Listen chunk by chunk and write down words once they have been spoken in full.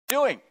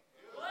doing?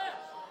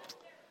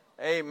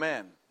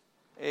 Amen.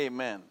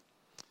 Amen.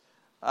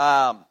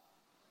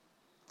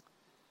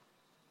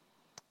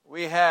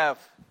 We have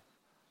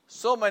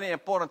so many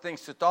important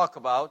things to talk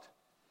about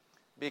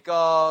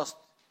because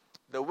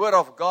the Word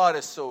of God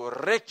is so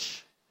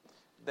rich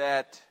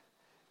that,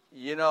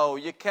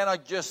 you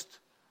cannot just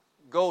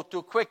go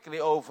too quickly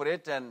over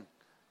it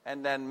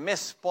and then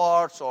miss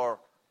parts or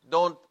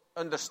don't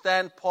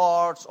understand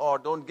parts or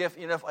don't give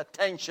enough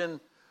attention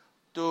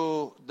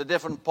to the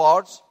different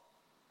parts.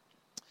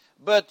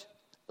 But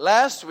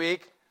last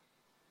week,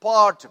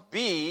 part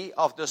B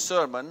of the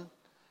sermon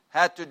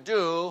had to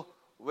do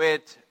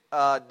with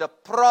the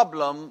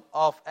problem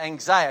of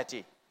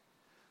anxiety.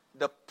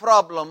 The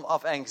problem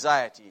of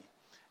anxiety.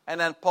 And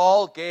then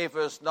Paul gave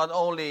us not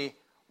only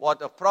what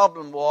the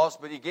problem was,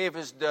 but he gave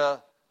us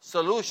the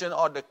solution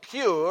or the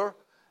cure.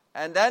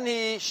 And then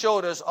he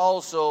showed us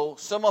also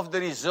some of the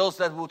results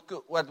that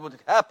would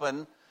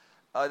happen,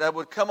 that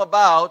would come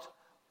about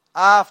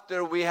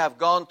after we have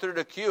gone through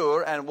the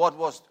cure and what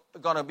was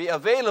going to be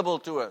available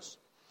to us.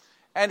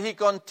 And he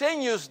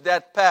continues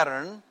that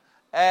pattern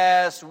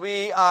as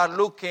we are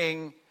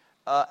looking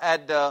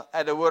at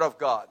the Word of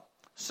God.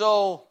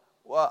 So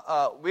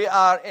we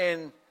are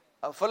in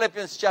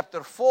Philippians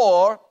chapter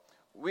 4.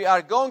 We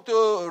are going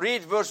to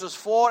read verses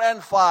 4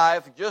 and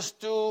 5 just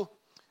to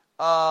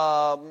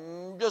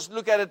just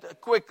look at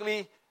it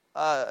quickly,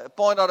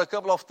 point out a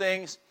couple of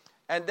things.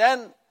 And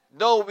then,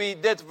 though we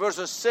did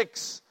verses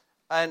 6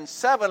 and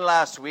 7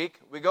 last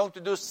week, we're going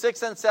to do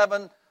 6 and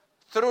 7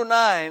 through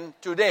 9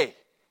 today.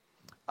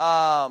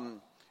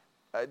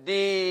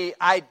 The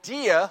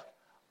idea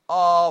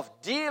of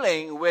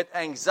dealing with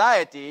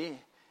anxiety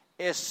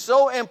is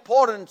so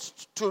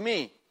important to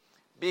me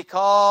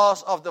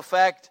because of the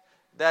fact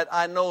that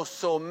I know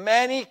so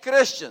many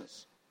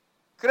Christians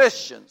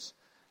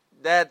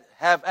that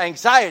have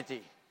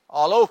anxiety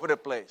all over the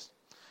place.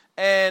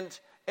 And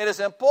it is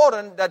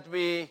important that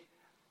we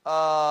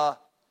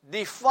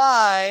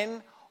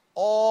define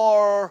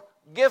or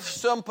give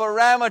some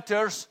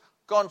parameters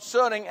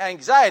concerning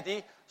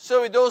anxiety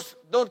so we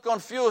don't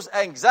confuse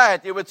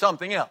anxiety with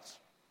something else.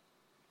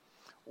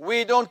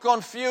 We don't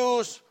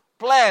confuse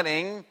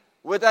planning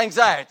with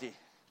anxiety.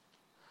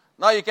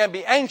 Now you can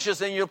be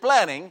anxious in your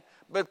planning,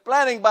 but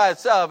planning by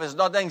itself is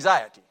not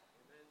anxiety.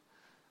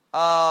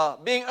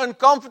 Being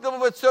uncomfortable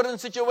with certain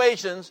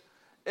situations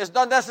is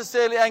not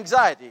necessarily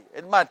anxiety.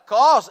 It might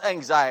cause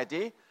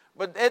anxiety,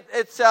 but it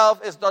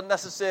itself is not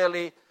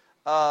necessarily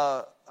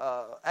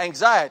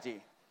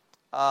anxiety.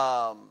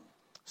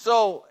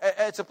 So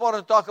it's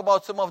important to talk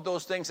about some of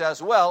those things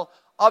as well.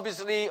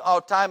 Obviously,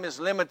 our time is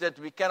limited.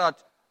 We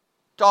cannot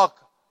talk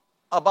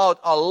about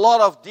a lot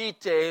of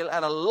detail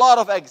and a lot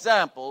of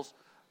examples,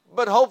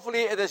 but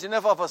hopefully it is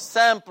enough of a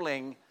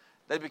sampling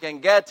that we can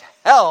get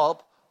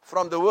help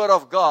from the Word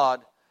of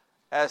God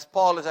as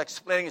Paul is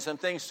explaining some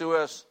things to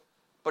us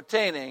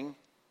pertaining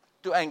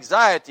to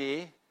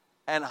anxiety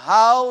and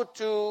how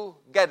to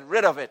get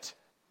rid of it.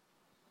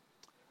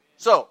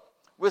 So,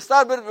 we'll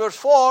start with verse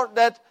 4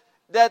 that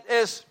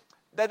is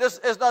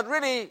not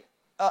really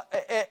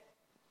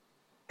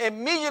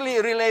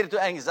immediately related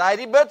to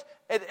anxiety, but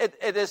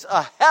it is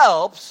a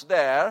helps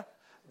there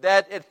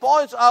that it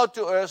points out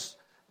to us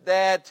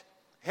that,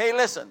 hey,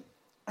 listen,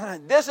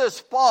 this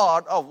is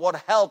part of what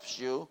helps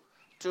you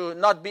to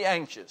not be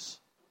anxious.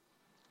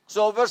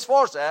 So verse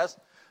 4 says,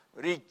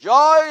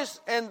 rejoice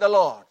in the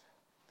Lord.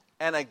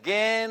 And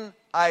again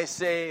I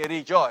say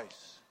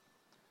rejoice.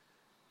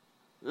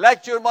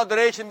 Let your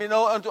moderation be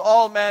known unto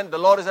all men, the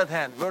Lord is at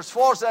hand. Verse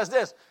 4 says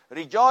this,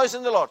 rejoice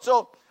in the Lord.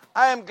 So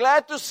I am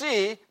glad to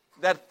see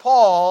that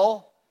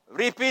Paul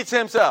repeats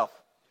himself.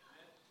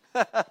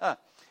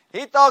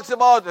 He talks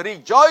about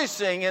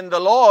rejoicing in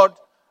the Lord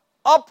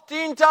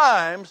 10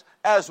 times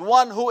as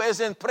one who is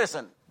in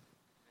prison.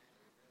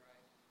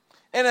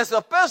 In his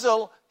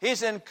epistle,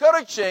 he's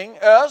encouraging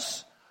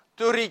us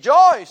to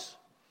rejoice.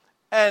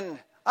 And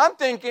I'm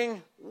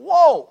thinking,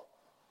 whoa,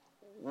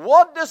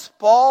 what does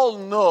Paul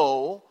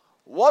know?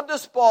 What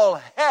does Paul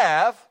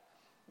have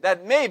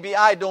that maybe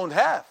I don't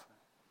have?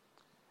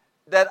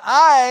 That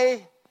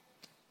I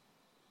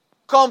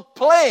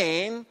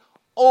complain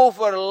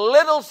over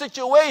little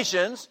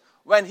situations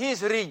when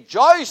he's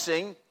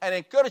rejoicing and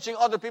encouraging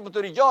other people to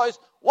rejoice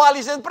while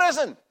he's in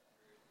prison.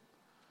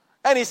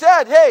 And he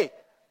said, hey,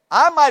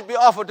 I might be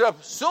offered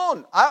up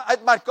soon.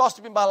 It might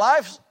cost me my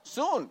life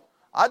soon.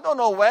 I don't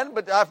know when,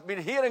 but I've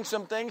been hearing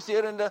some things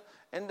here in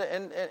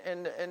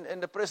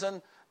the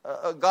prison.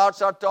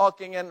 Guards are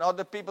talking and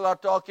other people are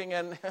talking,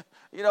 and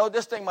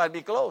this thing might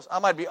be close. I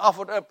might be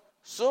offered up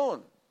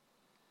soon.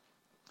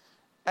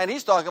 And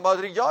he's talking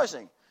about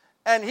rejoicing.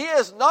 And he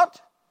is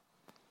not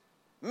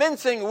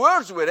mincing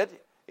words with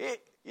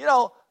it.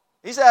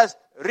 He says,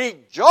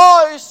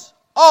 rejoice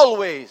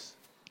always.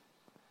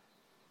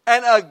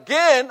 And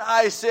again,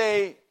 I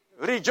say,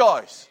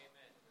 rejoice.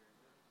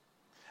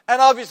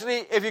 And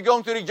obviously, if you're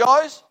going to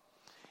rejoice,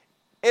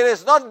 it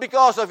is not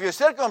because of your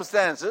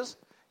circumstances.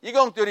 You're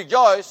going to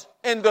rejoice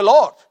in the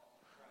Lord.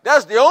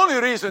 That's the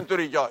only reason to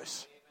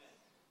rejoice.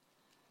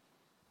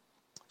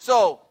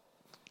 So,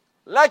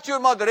 let your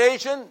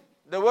moderation,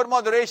 the word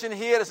moderation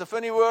here is a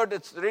funny word.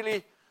 It's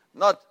really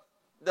not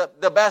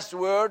the best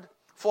word.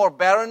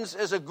 Forbearance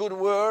is a good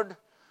word.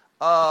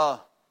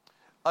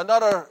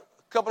 Another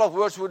couple of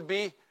words would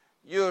be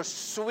your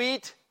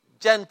sweet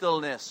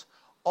gentleness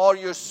or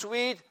your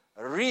sweet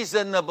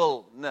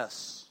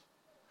reasonableness.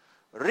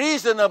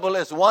 Reasonable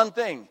is one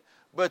thing,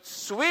 but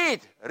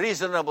sweet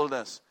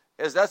reasonableness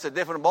that's a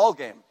different ball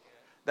game.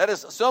 That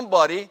is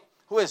somebody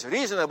who is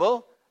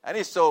reasonable and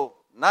is so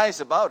nice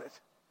about it,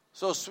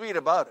 so sweet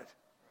about it.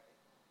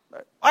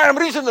 I am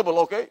reasonable,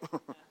 okay?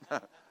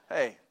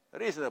 Hey,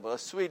 reasonable, a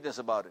sweetness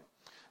about it.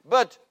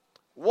 But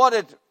what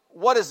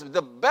is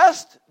the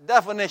best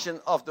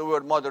definition of the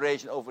word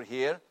moderation over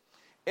here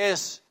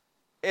is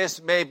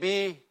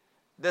maybe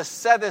the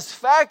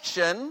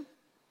satisfaction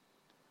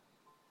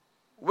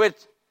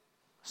with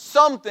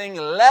something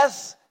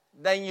less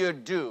than you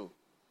do.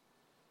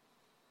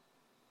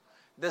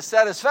 The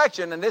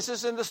satisfaction, and this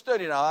is in the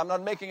study now. I'm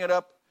not making it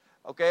up.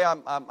 Okay,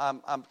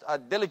 I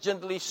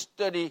diligently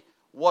study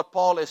what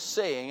Paul is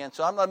saying, and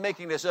so I'm not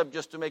making this up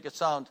just to make it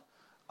sound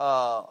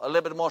a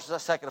little bit more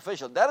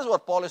sacrificial. That is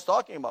what Paul is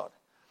talking about.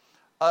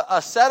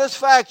 A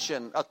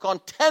satisfaction, a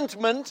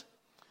contentment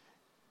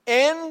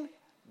in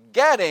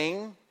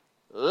getting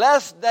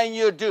less than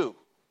you do.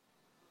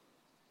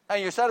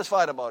 And you're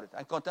satisfied about it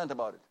and content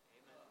about it.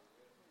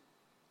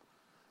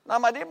 Now,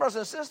 my dear brothers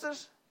and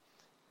sisters,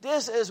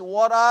 this is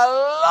what I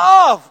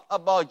love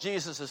about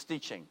Jesus'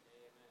 teaching.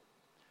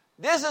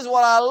 This is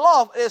what I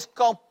love. It's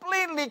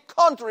completely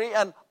contrary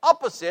and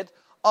opposite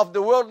of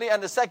the worldly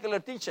and the secular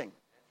teaching.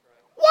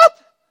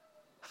 What?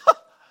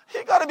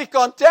 You got to be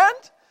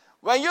content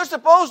when you're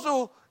supposed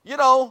to,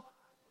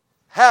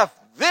 have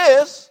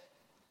this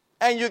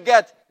and you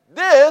get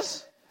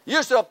this.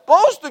 You're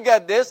supposed to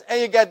get this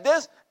and you get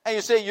this and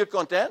you say you're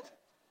content.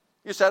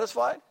 You're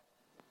satisfied.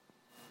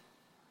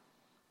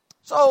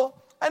 So,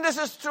 and this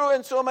is true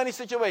in so many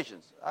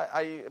situations.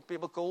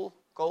 People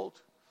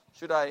cold?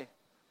 Should I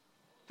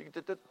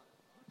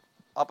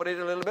operate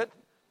a little bit?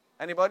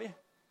 Anybody?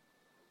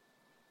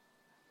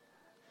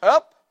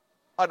 Up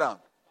or down?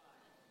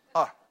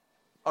 Oh,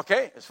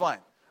 okay, it's fine.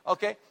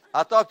 Okay,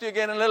 I'll talk to you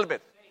again in a little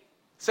bit.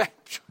 Same.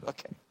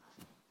 Okay.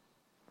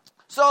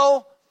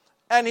 So,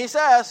 and he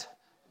says,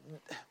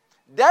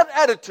 that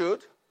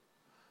attitude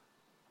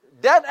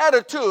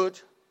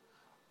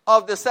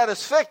of the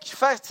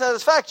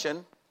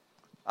satisfaction,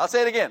 I'll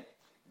say it again.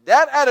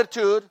 That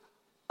attitude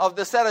of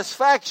the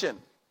satisfaction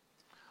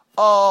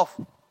of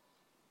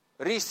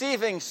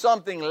receiving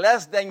something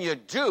less than you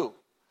do,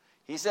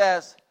 he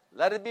says,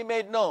 let it be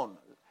made known.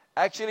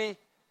 Actually,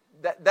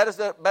 that is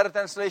the better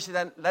translation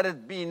than let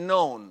it be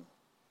known.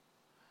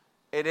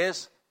 It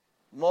is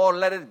more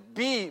let it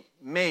be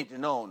made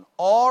known.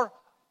 Or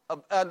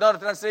another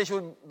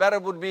translation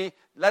would be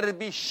let it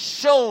be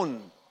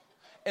shown.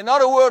 In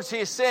other words,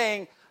 he's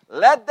saying,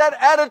 let that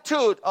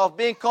attitude of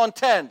being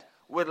content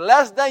with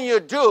less than you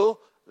do,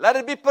 let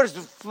it be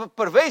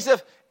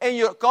pervasive in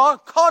your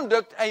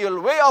conduct and your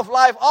way of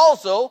life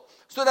also,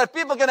 so that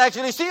people can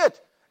actually see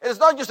it. It's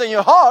not just in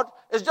your heart,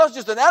 it's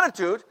just an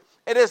attitude.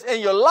 It is in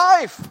your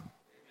life. Amen.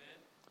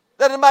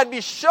 That it might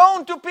be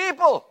shown to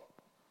people.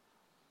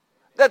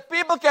 That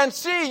people can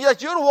see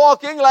that you're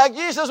walking like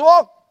Jesus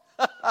walked.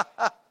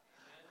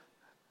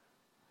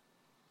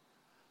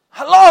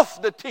 I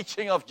love the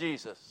teaching of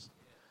Jesus.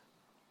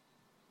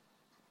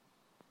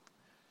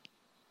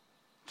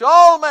 To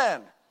all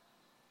men,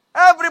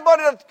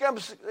 everybody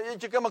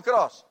that you come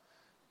across,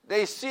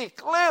 they see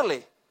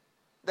clearly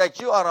that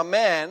you are a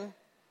man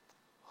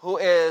who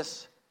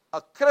is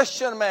a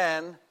Christian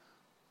man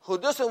who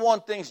doesn't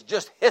want things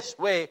just his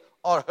way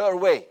or her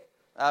way.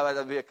 That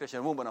would be a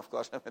Christian woman, of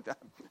course.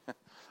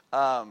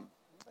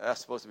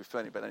 That's supposed to be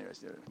funny, but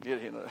anyways,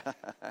 you know.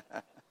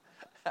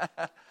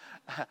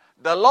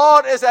 The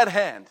Lord is at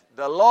hand.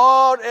 The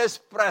Lord is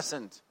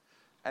present.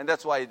 And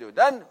that's why you do it.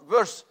 Then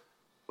verse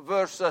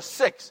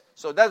 6.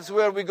 So that's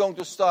where we're going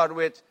to start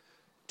with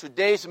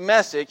today's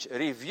message,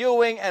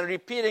 reviewing and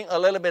repeating a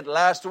little bit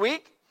last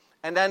week,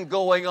 and then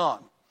going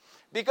on.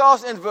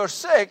 Because in verse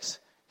 6,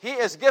 he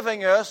is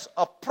giving us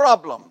a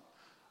problem.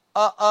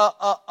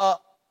 A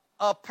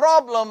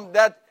problem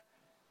that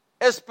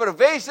is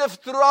pervasive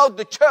throughout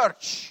the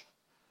church.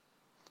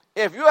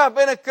 If you have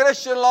been a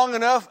Christian long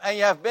enough and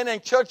you have been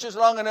in churches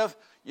long enough,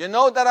 you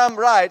know that I'm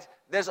right.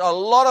 There's a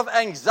lot of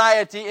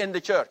anxiety in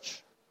the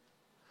church.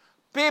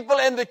 People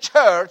in the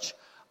church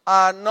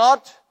are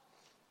not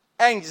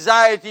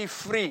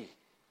anxiety-free.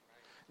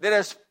 There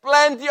is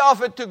plenty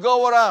of it to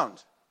go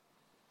around.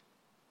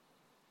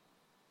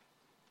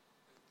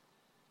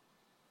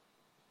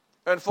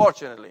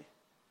 Unfortunately.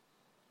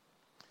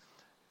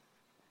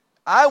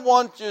 I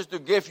want to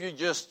give you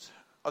just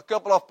a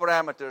couple of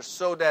parameters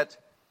so that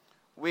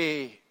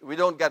we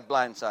don't get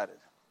blindsided.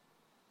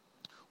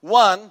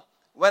 One,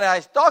 when I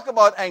talk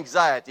about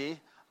anxiety,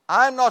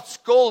 I'm not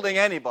scolding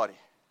anybody.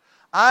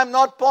 I'm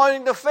not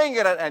pointing the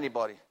finger at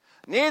anybody.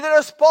 Neither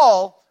is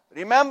Paul.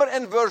 Remember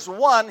in verse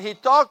 1, he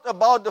talked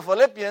about the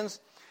Philippians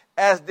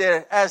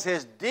as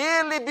his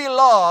dearly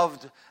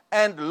beloved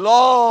and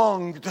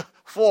longed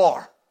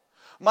for.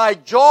 My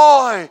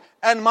joy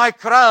and my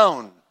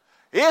crown.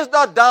 He is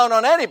not down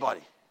on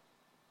anybody.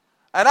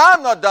 And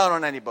I'm not down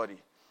on anybody.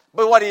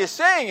 But what he is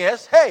saying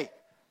is, hey,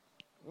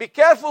 be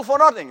careful for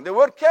nothing. The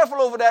word careful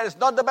over there is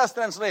not the best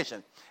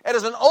translation. It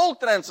is an old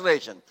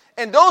translation.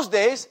 In those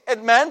days,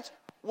 it meant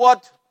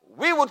what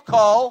we would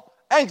call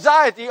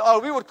anxiety or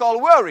we would call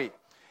worry.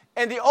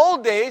 In the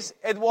old days,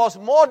 it was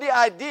more the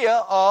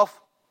idea of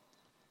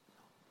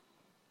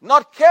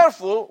not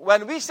careful.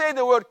 When we say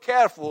the word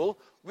careful,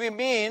 we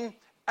mean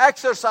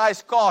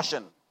exercise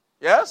caution.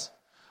 Yes?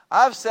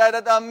 I've said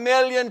it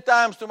 1,000,000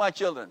 times to my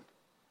children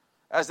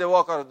as they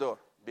walk out the door.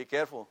 Be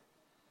careful.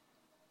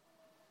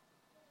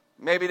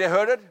 Maybe they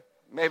heard it,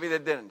 maybe they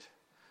didn't.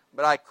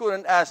 But I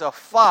couldn't, as a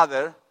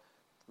father,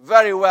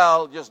 very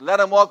well just let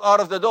them walk out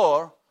of the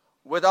door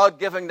without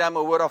giving them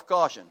a word of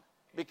caution.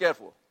 Be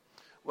careful.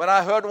 When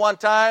I heard one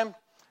time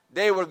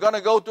they were going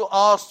to go to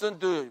Austin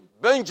to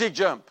bungee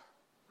jump.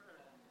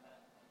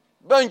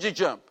 Bungee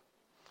jump.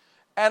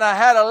 And I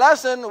had a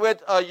lesson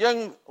with a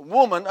young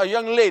woman, a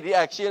young lady,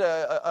 actually,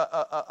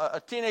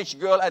 a teenage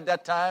girl at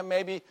that time,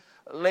 maybe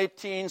late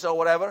teens or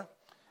whatever.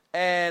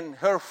 And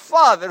her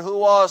father, who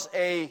was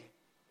a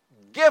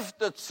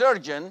gifted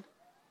surgeon,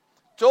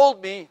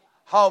 told me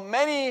how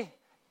many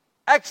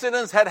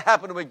accidents had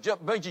happened with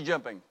bungee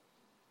jumping.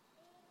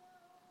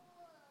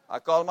 I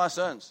called my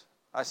sons.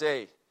 I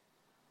say,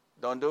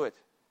 don't do it.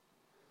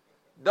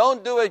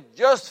 Don't do it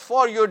just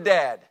for your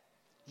dad.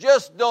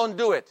 Just don't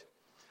do it.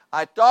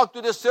 I talked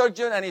to the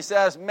surgeon and he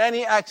says,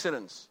 many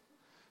accidents.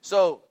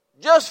 So,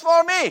 just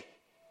for me.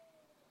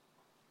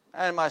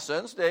 And my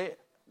sons,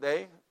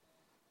 they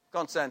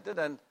consented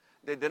and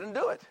they didn't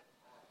do it.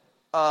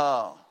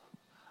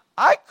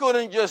 I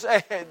couldn't just,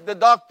 the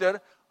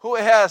doctor who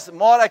has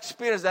more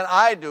experience than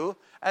I do,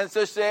 and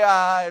so say,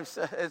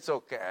 it's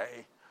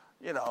okay.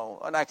 You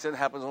know, an accident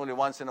happens only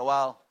once in a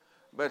while,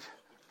 but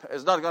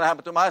it's not going to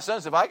happen to my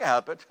sons if I can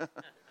help it.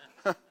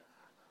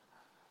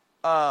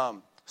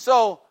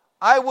 So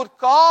I would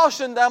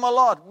caution them a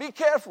lot. Be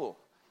careful.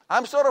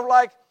 I'm sort of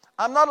like,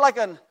 I'm not like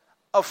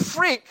a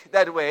freak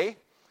that way,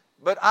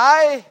 but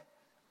I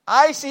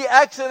see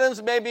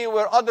accidents maybe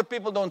where other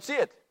people don't see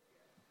it.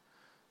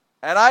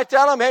 And I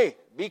tell them, hey,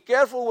 be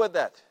careful with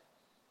that.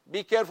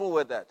 Be careful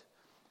with that.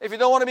 If you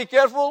don't want to be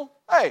careful,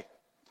 hey,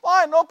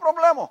 fine, no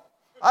problemo.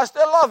 I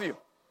still love you.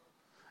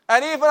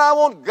 And even I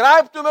won't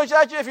gripe too much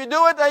at you. If you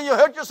do it and you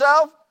hurt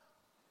yourself.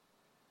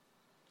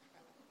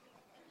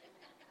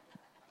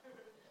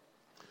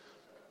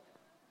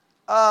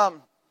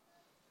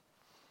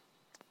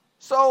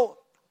 So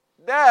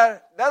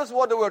that is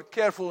what the word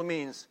careful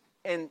means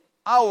in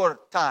our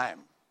time.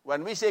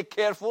 When we say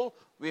careful,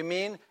 we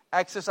mean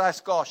exercise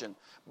caution.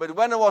 But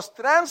when it was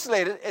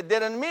translated, it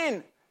didn't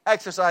mean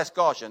exercise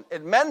caution.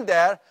 It meant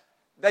there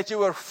that you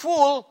were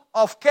full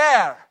of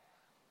care.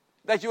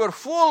 That you were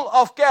full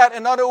of care.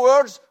 In other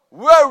words,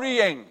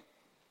 worrying.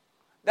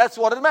 That's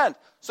what it meant.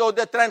 So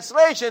the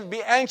translation,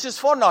 be anxious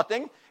for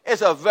nothing,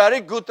 is a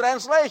very good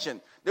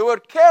translation. The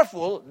word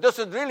careful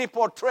doesn't really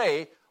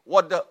portray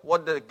what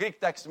the Greek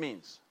text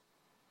means.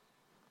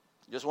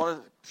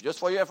 Just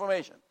for your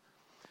information.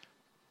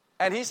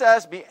 And he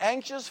says, be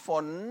anxious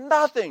for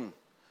nothing.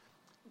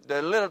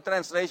 The little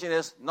translation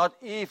is not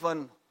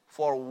even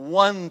for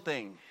one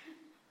thing.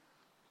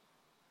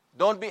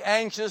 Don't be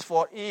anxious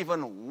for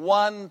even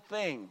one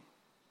thing.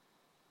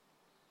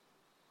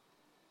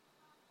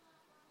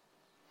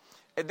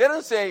 It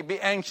didn't say be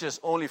anxious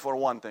only for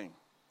one thing.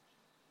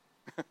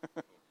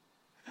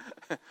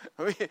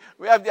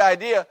 we have the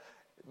idea,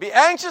 be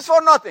anxious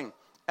for nothing.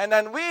 And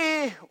then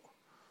we,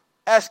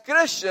 as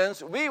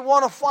Christians, we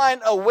want to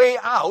find a way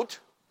out.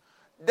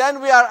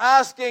 Then we are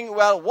asking,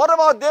 well, what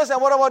about this,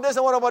 and what about this,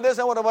 and what about this,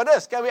 and what about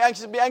this? Can we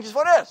be anxious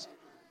for this?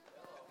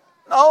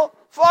 No,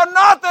 for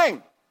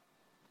nothing.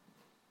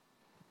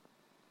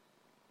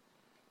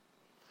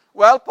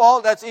 Well,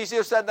 Paul, that's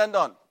easier said than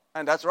done.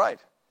 And that's right.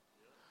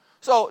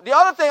 So the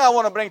other thing I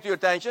want to bring to your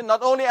attention,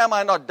 not only am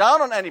I not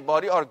down on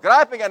anybody or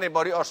griping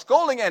anybody or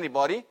scolding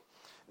anybody,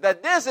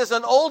 that this is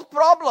an old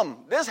problem.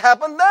 This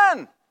happened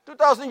then,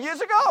 2,000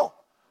 years ago,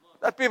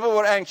 that people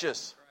were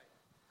anxious.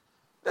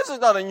 This is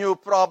not a new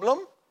problem.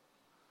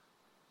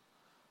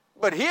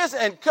 But he is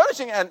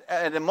encouraging and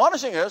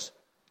admonishing us,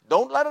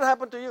 don't let it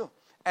happen to you.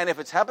 And if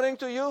it's happening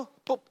to you,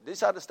 poop,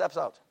 these are the steps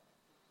out.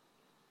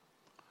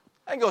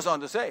 And goes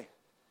on to say,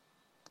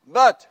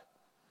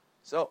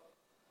 so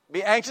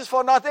be anxious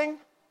for nothing.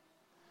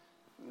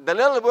 The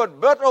little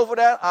word but over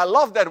there, I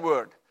love that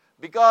word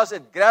because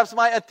it grabs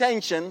my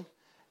attention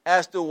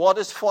as to what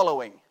is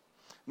following.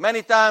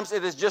 Many times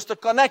it is just a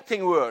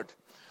connecting word.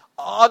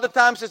 Other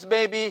times it's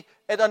maybe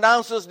it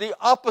announces the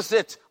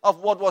opposite of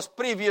what was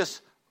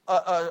previous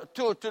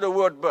to the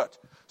word but.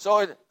 So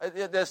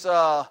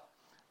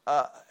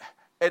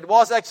it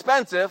was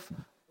expensive,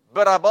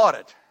 but I bought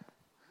it.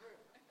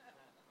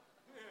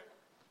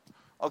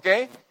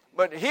 Okay?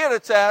 But here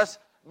it says,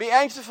 be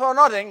anxious for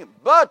nothing,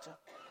 but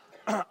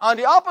on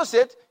the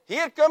opposite,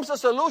 here comes a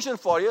solution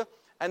for you,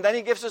 and then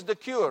he gives us the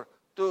cure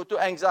to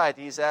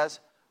anxiety. He says,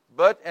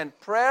 but in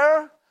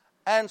prayer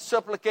and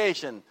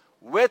supplication,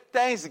 with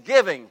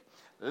thanksgiving,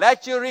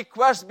 let your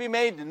requests be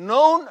made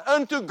known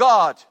unto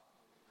God.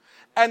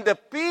 And the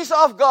peace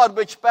of God,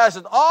 which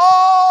passeth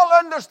all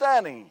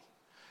understanding,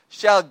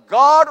 shall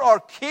guard or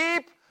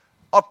keep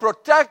or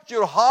protect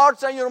your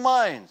hearts and your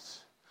minds.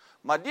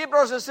 My dear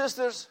brothers and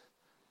sisters,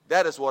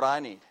 that is what I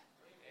need. Amen.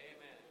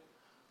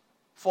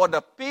 For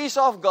the peace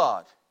of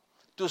God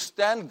to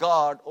stand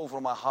guard over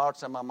my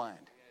hearts and my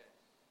mind.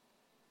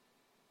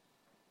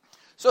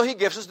 So he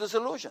gives us the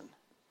solution.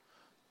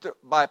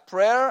 By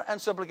prayer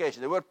and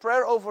supplication. The word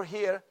prayer over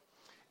here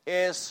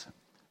is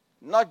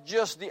not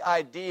just the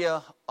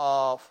idea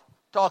of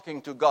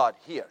talking to God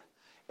here.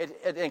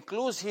 It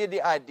includes here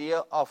the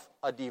idea of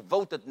a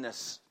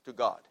devotedness to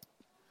God.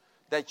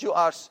 That you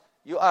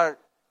are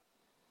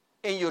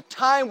in your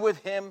time with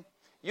Him,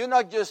 you're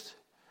not just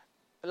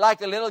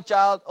like a little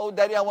child, oh,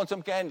 Daddy, I want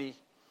some candy.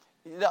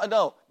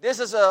 No, this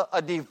is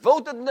a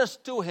devotedness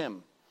to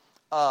Him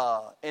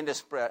in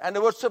this prayer. And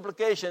the word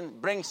supplication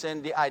brings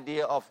in the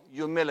idea of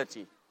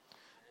humility.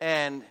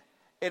 And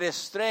it is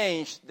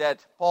strange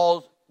that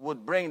Paul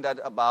would bring that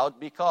about,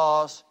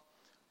 because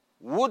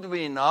would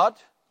we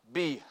not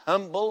be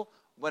humble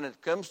when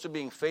it comes to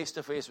being face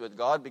to face with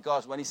God?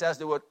 Because when he says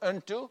the word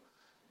unto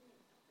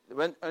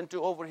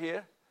over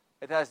here,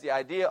 it has the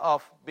idea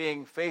of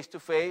being face to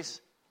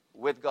face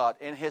with God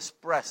in His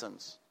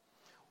presence.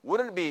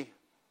 Wouldn't it be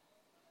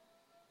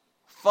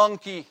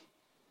funky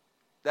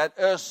that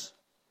us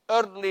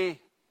earthly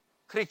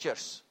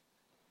creatures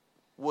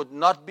would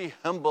not be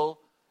humble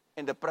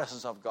in the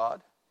presence of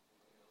God?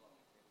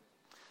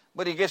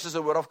 But he gives us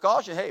a word of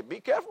caution. Hey, be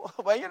careful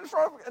when you're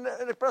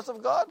in the presence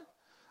of God.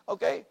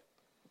 Okay?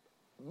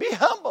 Be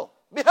humble.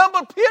 Be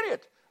humble,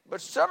 period. But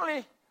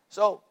certainly,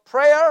 so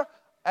prayer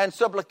and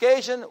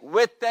supplication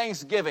with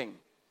thanksgiving.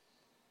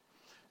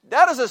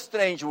 That is a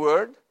strange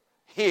word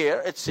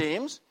here, it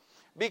seems,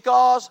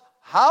 because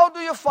how do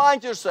you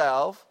find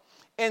yourself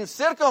in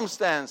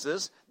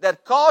circumstances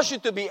that cause you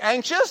to be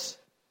anxious,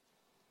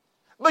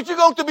 but you're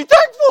going to be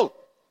thankful?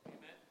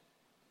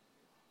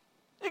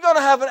 You're going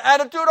to have an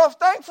attitude of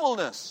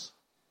thankfulness.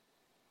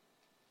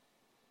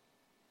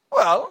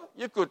 Well,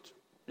 you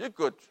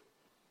could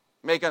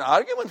make an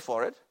argument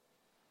for it,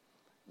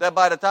 that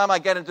by the time I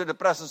get into the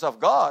presence of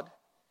God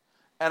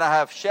and I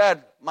have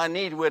shared my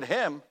need with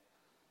Him,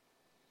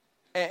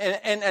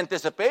 in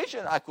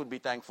anticipation, I could be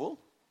thankful.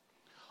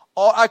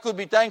 Or I could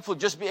be thankful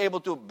just be able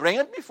to bring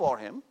it before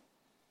Him.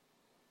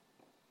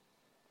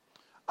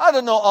 I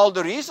don't know all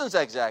the reasons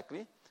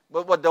exactly,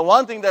 but the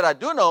one thing that I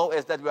do know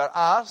is that we are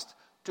asked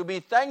to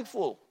be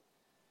thankful.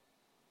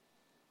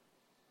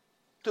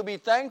 To be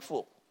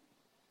thankful.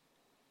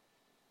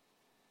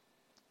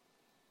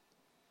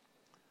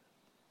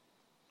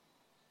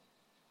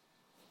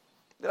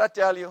 Did I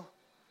tell you?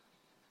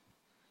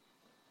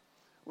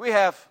 We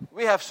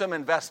have some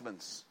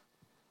investments.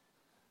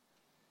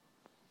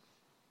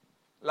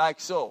 Like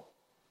so.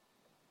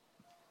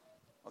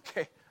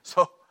 Okay?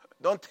 So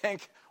don't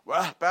think,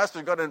 well,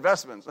 Pastor got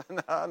investments.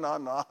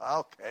 No.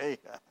 Okay.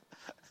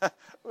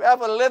 We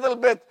have a little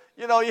bit,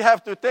 you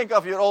have to think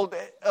of your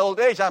old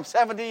age. I'm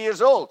 70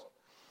 years old.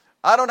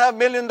 I don't have $1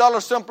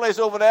 million someplace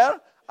over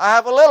there. I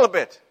have a little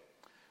bit.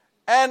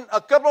 And a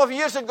couple of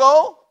years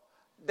ago,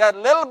 that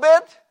little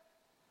bit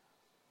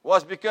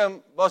was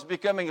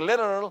becoming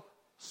literal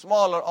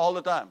smaller all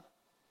the time.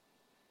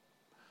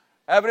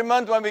 Every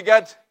month when we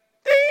get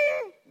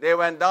ding, they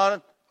went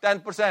down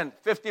 10%,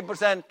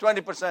 15%,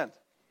 20%.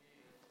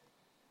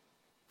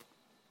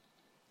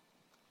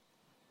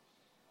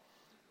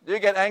 Do you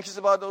get anxious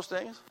about those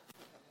things?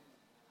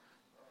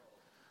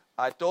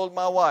 I told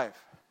my wife,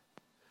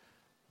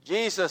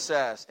 Jesus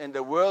says, in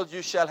the world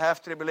you shall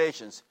have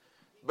tribulations,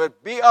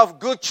 but be of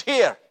good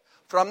cheer.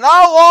 From now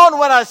on,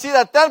 when I see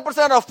that 10%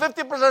 or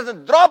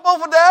 50% drop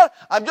over there,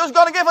 I'm just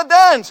going to give a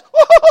dance.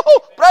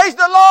 Woo-hoo-hoo! Praise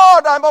the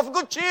Lord. I'm of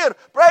good cheer.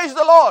 Praise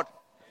the Lord.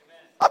 Amen.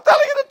 I'm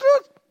telling you the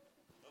truth.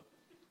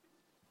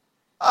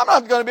 I'm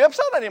not going to be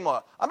upset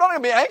anymore. I'm not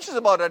going to be anxious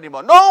about it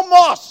anymore. No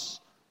more.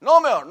 No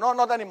more. No,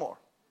 not anymore.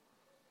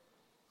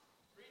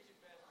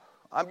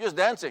 I'm just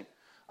dancing.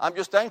 I'm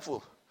just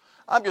thankful.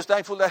 I'm just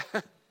thankful that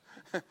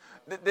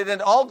they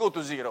didn't all go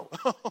to zero.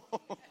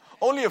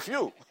 Only a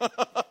few.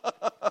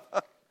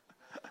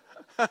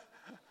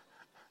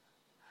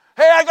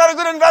 Hey, I got a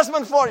good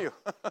investment for you.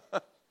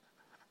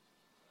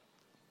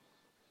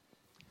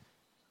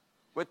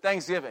 With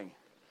thanksgiving,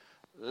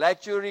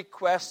 let your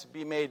requests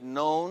be made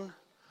known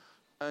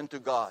unto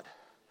God.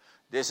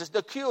 This is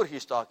the cure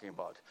he's talking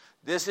about.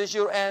 This is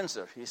your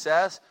answer. He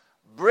says,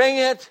 bring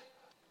it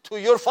to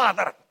your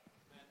Father.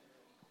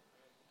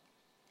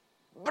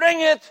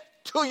 Bring it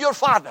to your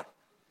Father.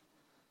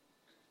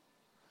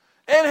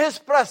 In His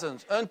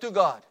presence unto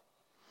God.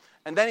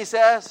 And then he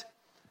says,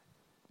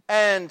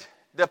 and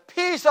the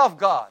peace of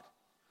God,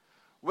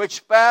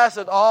 which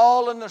passeth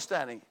all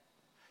understanding.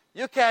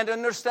 You can't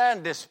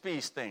understand this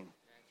peace thing.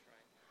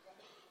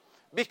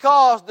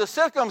 Because the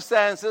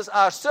circumstances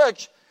are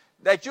such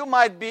that you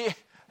might be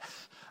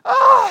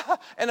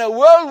in a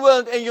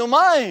whirlwind in your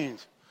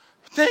mind.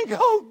 Think,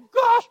 oh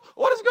gosh,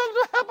 what is going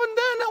to happen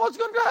then? And what's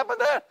going to happen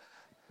there?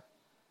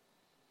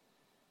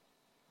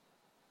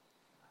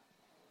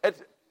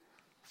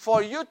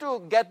 For you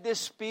to get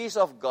this peace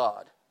of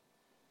God,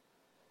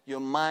 your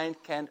mind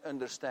can't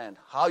understand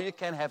how you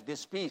can have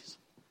this peace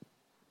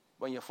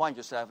when you find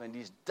yourself in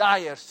these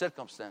dire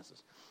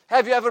circumstances.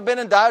 Have you ever been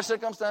in dire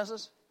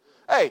circumstances?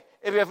 Hey,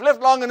 if you have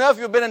lived long enough,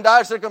 you've been in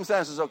dire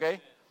circumstances, okay?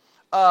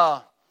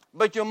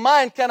 But your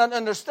mind cannot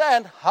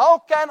understand, how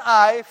can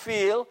I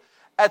feel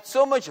at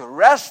so much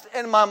rest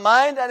in my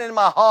mind and in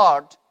my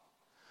heart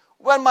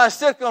when my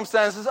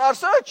circumstances are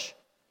such?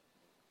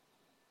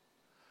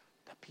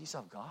 The peace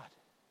of God.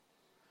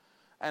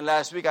 And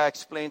last week I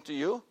explained to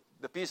you,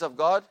 the peace of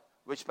God,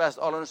 which passes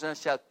all understanding,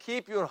 shall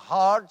keep your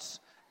hearts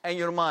and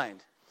your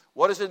mind.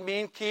 What does it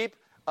mean, keep?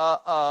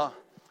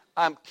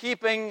 I'm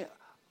keeping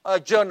a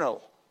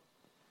journal.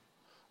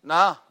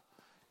 Now,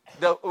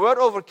 the word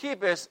over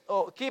keep is,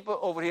 keeper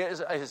over here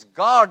is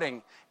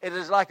guarding. It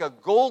is like a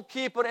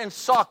goalkeeper in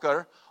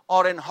soccer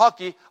or in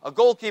hockey, a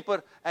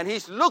goalkeeper, and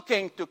he's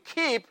looking to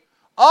keep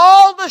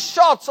all the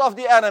shots of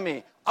the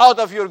enemy out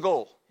of your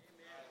goal.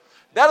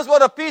 That is what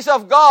the peace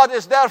of God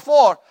is there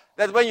for.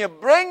 That when you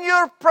bring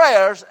your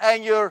prayers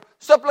and your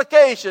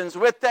supplications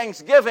with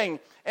thanksgiving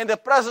in the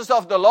presence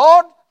of the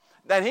Lord,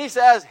 then He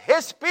says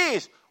His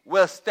peace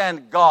will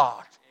stand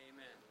guard.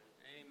 Amen.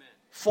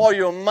 For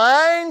your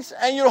minds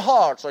and your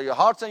hearts, or your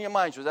hearts and your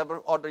minds, whichever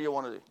order you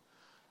want to do.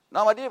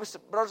 Now, my dear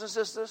brothers and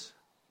sisters,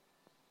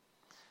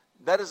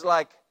 that is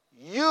like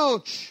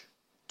huge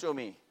to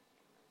me.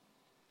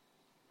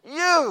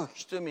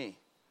 Huge to me.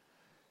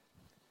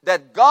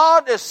 That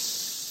God is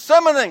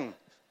summoning.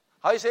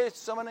 How do you say it?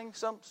 Summoning?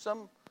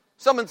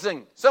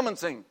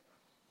 Summoning.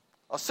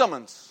 Or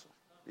summons.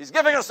 He's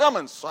giving a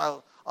summons.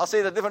 So I'll say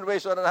it a different way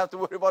so I don't have to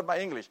worry about my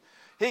English.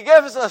 He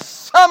gives a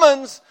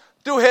summons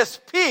to His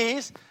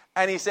peace,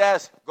 and He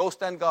says, go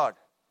stand guard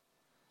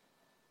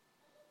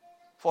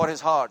for His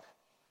heart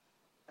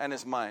and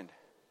His mind.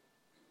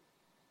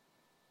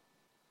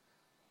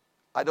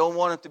 I don't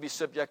want him to be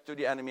subject to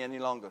the enemy any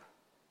longer.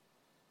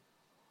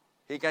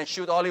 He can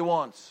shoot all he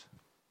wants.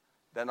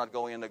 They're not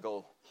going in the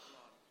goal.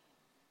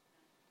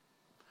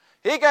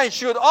 He can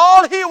shoot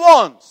all he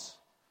wants,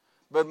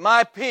 but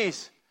my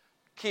peace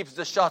keeps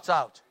the shots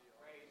out.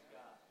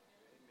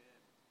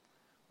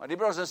 My dear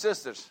brothers and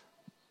sisters,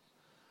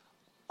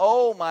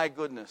 oh my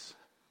goodness.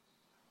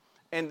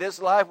 In this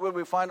life where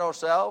we find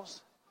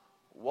ourselves,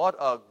 what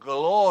a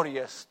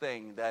glorious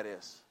thing that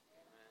is.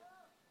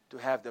 To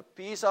have the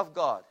peace of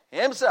God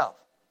Himself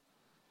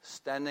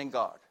standing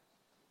guard,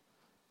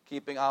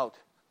 keeping out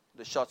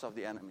the shots of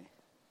the enemy.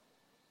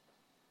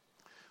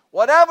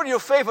 Whatever your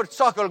favorite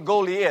soccer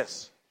goalie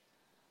is,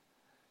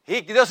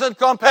 he doesn't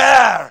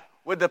compare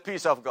with the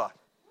peace of God.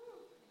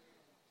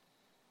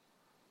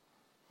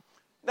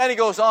 Then he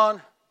goes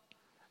on,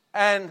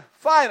 and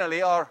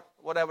finally, or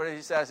whatever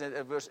he says in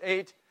verse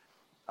 8,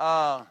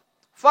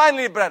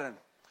 finally, brethren,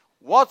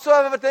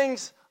 whatsoever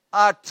things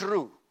are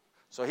true.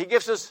 So he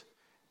gives us,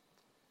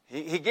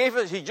 he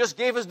just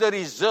gave us the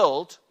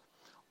result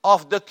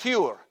of the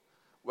cure.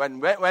 When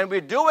we're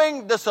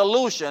doing the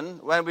solution,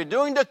 when we're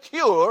doing the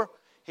cure,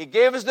 He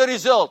gave us the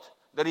result.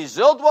 The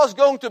result was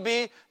going to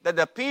be that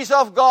the peace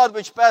of God,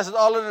 which passes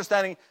all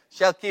understanding,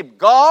 shall keep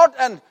guard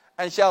and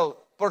shall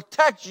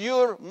protect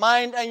your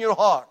mind and your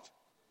heart.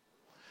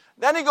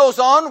 Then he goes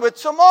on with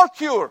some more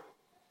cure.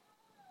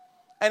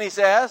 And he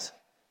says,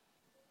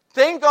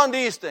 think on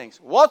these things.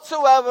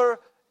 Whatsoever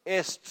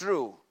is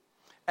true,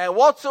 and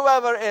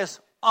whatsoever is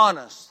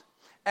honest,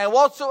 and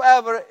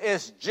whatsoever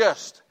is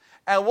just,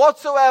 and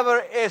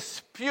whatsoever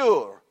is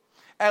pure,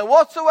 and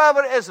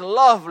whatsoever is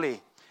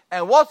lovely,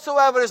 and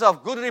whatsoever is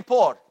of good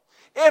report,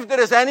 if there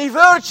is any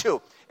virtue,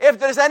 if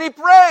there is any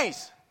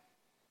praise.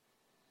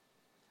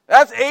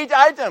 That's 8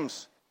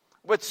 items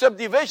with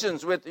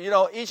subdivisions, with,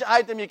 each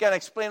item you can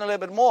explain a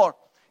little bit more.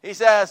 He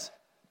says,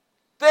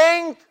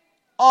 think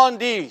on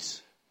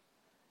these.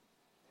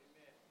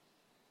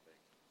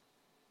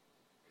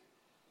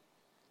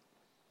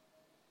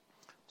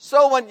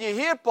 So when you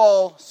hear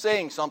Paul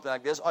saying something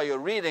like this, or you're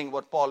reading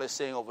what Paul is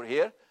saying over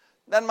here,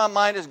 then my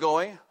mind is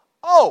going,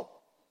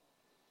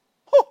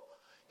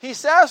 he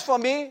says for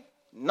me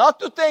not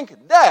to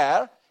think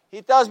there,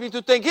 he tells me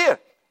to think here.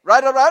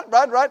 Right.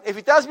 If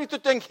he tells me to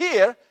think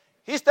here,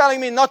 he's telling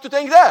me not to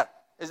think there.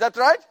 Is that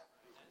right?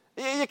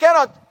 You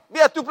cannot be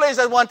at 2 places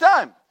at one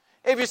time.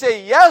 If you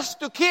say yes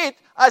to Keith,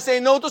 I say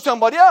no to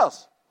somebody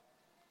else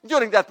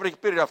during that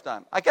period of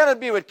time. I cannot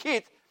be with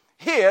Keith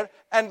here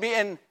and be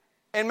in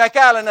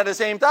McAllen at the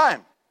same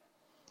time.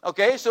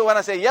 Okay, so when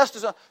I say yes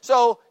to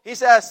so he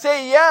says,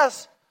 say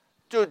yes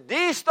to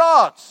these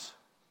thoughts.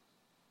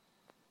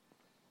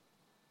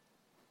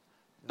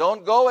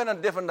 Don't go in a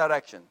different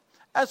direction.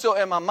 And so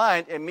in my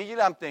mind,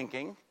 immediately I'm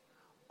thinking,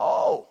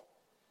 I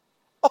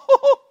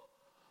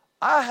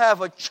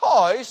have a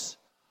choice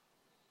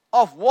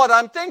of what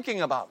I'm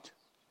thinking about.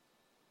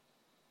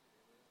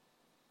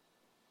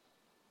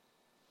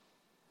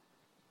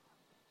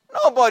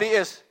 Nobody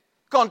is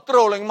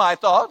controlling my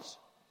thoughts.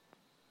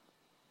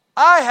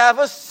 I have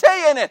a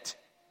say in it.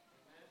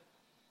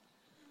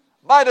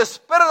 By the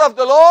Spirit of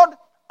the Lord,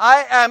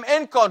 I am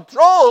in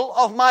control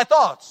of my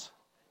thoughts.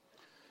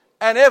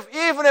 And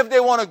even if they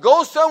want to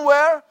go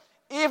somewhere,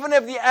 even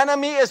if the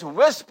enemy is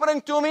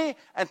whispering to me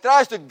and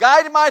tries to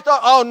guide my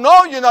thought, oh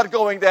no, you're not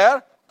going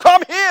there.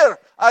 Come here.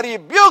 I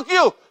rebuke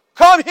you.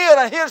 Come here,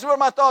 and here's where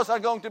my thoughts are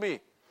going to be.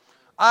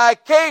 I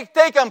take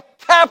them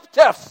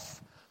captive.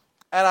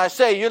 And I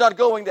say, you're not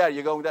going there,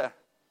 you're going there.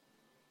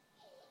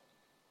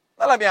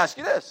 Now let me ask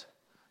you this.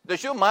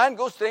 Does your mind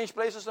go strange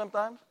places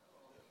sometimes?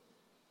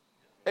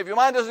 If your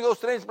mind doesn't go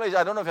strange places,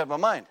 I don't know if you have a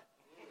mind.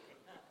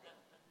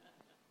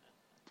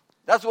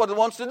 That's what it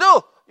wants to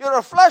do. You're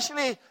a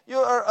fleshly,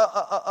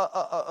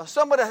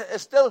 somebody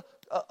is still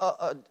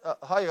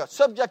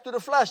subject to the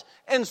flesh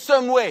in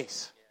some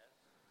ways.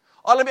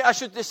 Or I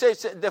should say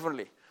it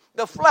differently.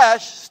 The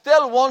flesh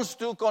still wants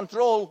to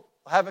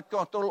have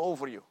control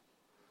over you.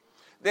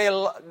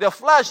 The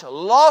flesh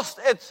lost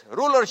its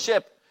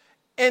rulership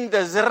in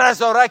the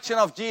resurrection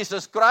of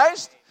Jesus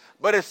Christ,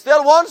 but it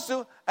still wants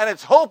to, and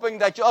it's hoping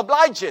that you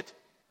oblige it.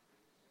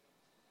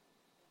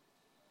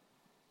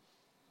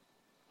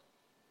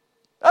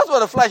 That's what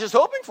the flesh is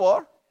hoping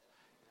for.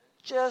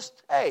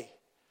 Just, hey,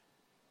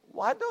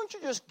 why don't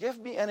you just give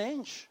me an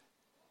inch?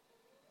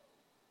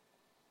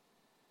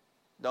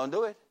 Don't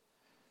do it.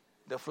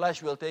 The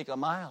flesh will take a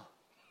mile.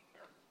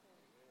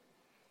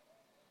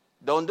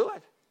 Don't do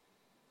it.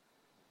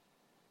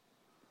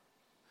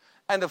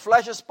 And the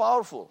flesh is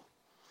powerful.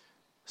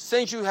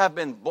 Since you have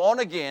been born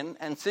again,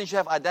 and since you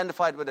have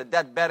identified with the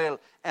death, burial,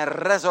 and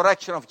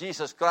resurrection of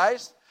Jesus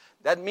Christ,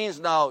 that means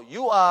now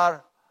you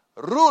are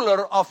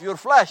ruler of your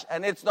flesh,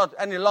 and it's not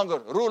any longer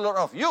ruler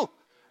of you,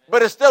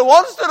 but it still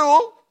wants to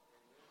rule.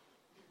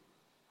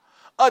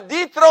 A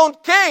dethroned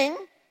king,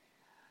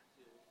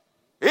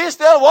 he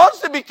still wants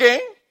to be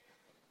king.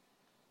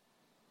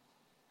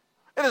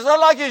 It is not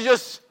like he's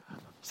just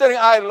saying,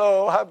 I,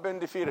 lo, have been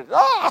defeated.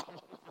 Ah!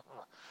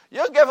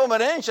 You give him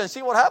an inch and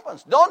see what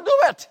happens. Don't do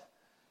it.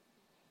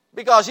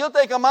 Because he'll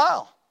take a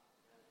mile.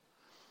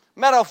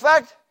 Matter of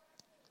fact,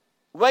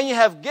 when you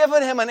have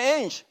given him an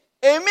inch,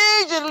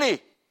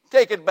 immediately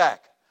take it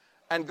back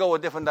and go a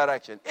different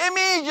direction.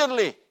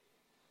 Immediately.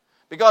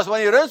 Because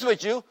when he runs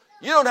with you,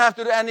 you don't have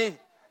to do any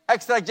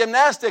extra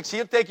gymnastics.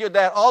 He'll take you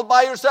there all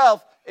by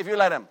yourself if you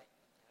let him.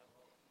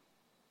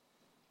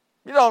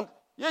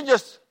 You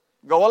just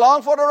go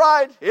along for the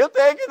ride. He'll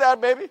take you there,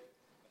 baby.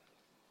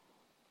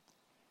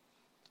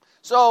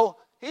 So,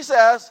 he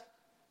says,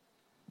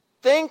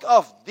 think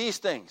of these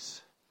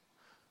things.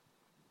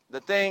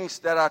 The things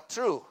that are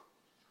true.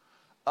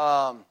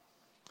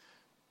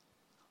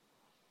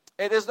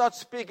 It is not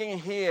speaking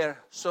here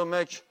so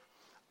much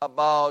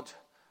about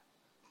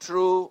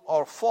true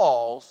or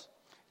false.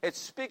 It's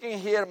speaking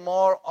here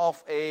more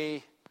of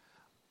a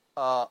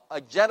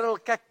general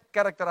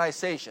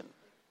characterization.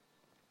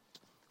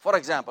 For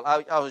example,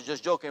 I was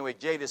just joking with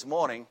Jay this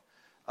morning,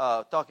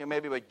 talking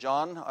maybe with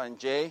John and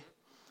Jay,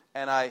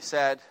 and I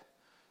said,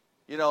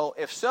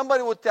 if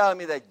somebody would tell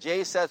me that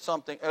Jay said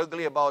something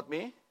ugly about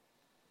me,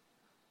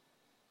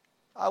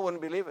 I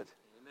wouldn't believe it.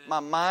 Amen. My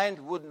mind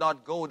would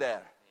not go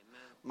there.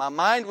 Amen. My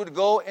mind would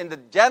go in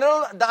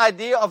the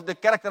idea of the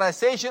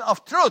characterization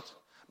of truth.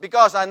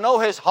 Because I know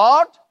his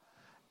heart.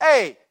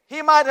 Hey,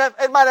 it might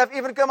have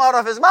even come out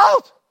of his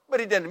mouth, but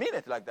he didn't mean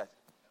it like that.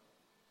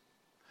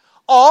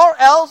 Or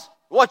else,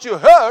 what you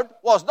heard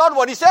was not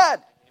what he said.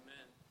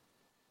 Amen.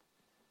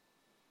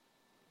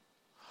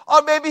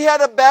 Or maybe he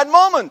had a bad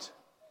moment.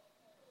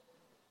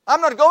 I'm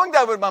not going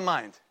there with my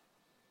mind.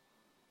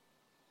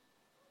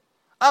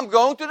 I'm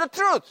going to the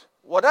truth.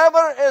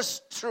 Whatever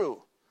is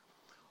true.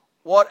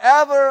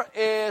 Whatever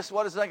is,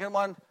 what is the second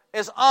one?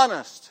 Is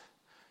honest.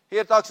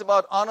 Here it talks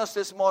about honest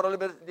is more a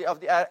little bit of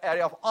the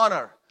area of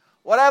honor.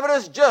 Whatever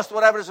is just,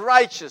 whatever is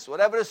righteous,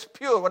 whatever is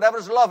pure, whatever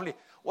is lovely,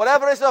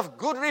 whatever is of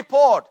good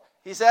report.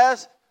 He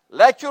says,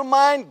 let your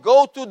mind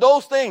go to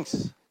those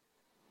things.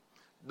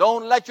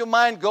 Don't let your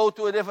mind go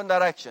to a different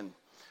direction.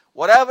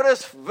 Whatever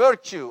is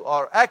virtue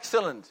or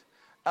excellent,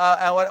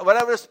 and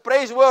whatever is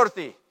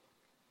praiseworthy,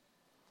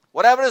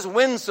 whatever is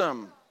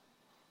winsome,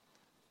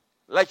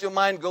 let your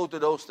mind go to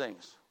those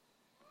things.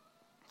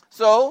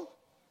 So,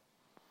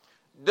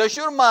 does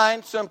your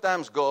mind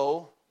sometimes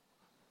go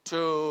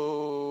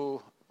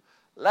to,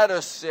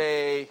 let's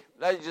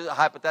use a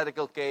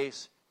hypothetical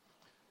case,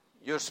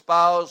 your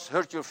spouse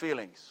hurt your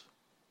feelings.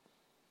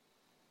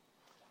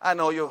 I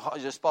know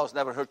your spouse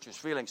never hurt your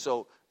feelings,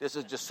 so this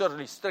is just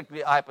certainly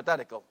strictly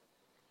hypothetical.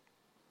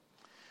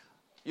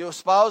 Your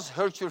spouse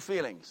hurts your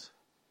feelings.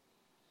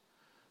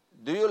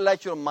 Do you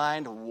let your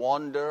mind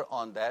wander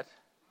on that?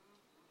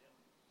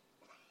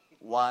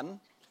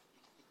 One.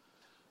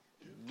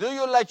 Do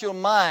you let your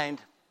mind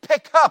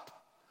pick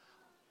up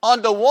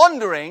on the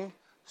wandering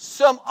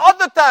some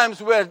other times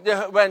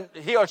when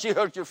he or she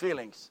hurt your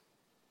feelings?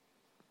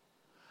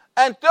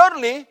 And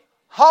thirdly,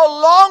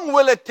 how long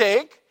will it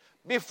take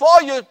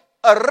before you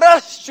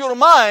arrest your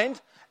mind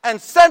and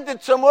send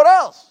it somewhere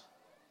else?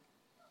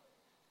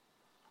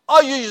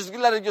 Or you just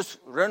let it just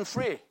run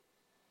free.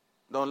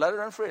 Don't let it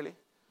run freely.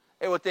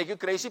 It will take you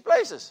crazy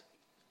places.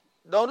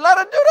 Don't let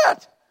it do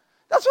that.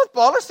 That's what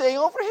Paul is saying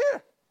over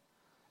here.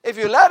 If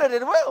you let it,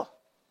 it will.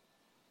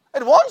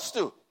 It wants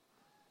to.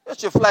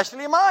 It's your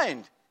fleshly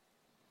mind.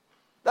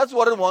 That's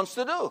what it wants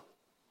to do.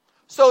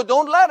 So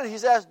don't let it. He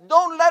says,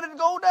 don't let it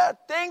go there.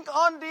 Think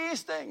on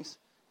these things.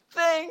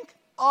 Think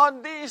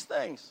on these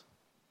things.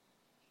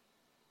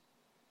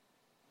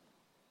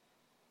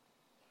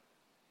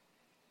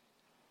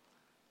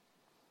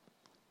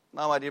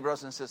 Now, my dear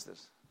brothers and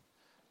sisters,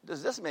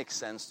 does this make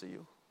sense to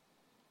you?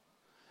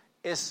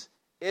 Is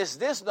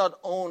this not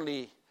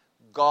only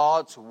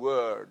God's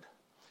word,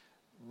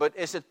 but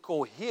is it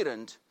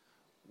coherent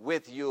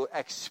with your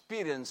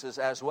experiences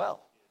as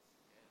well?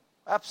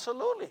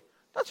 Absolutely.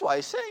 That's why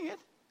he's saying it.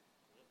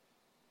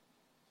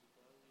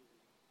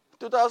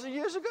 2,000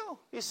 years ago,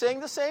 he's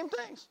saying the same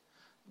things.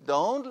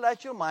 Don't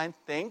let your mind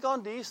think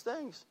on these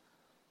things.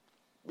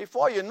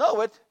 Before you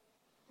know it,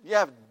 you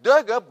have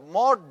dug up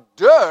more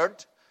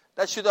dirt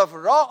that should have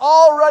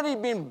already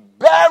been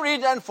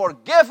buried and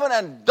forgiven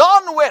and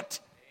done with.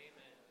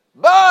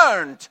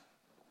 Amen. Burned.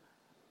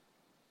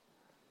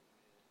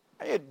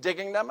 And you're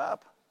digging them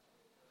up.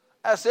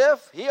 As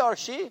if he or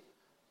she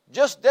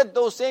just did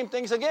those same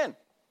things again.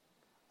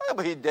 Well,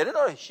 but he didn't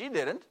or she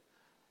didn't.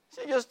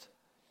 She just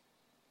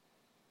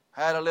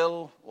had a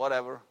little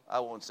whatever.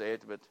 I won't say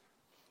it, but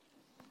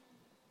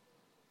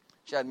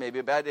she had maybe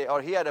a bad day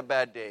or he had a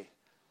bad day.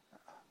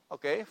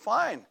 Okay,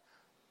 fine.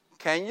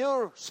 Can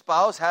your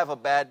spouse have a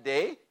bad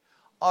day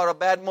or a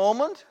bad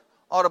moment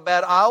or a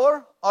bad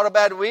hour or a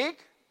bad week?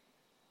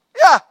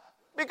 Yeah,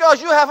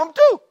 because you have them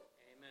too.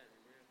 Amen.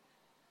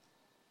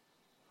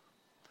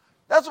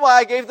 That's why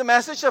I gave the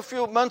message a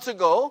few months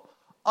ago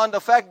on the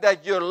fact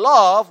that your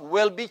love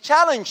will be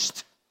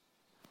challenged.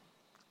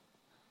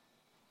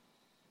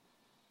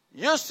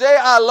 You say,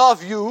 I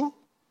love you,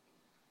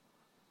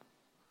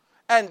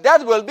 and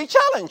that will be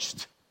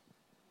challenged.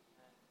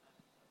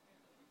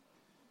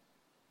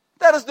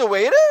 That is the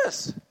way it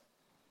is.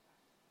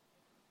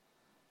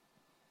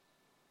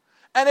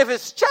 And if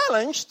it's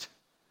challenged,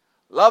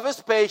 love is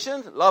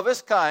patient, love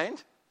is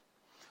kind.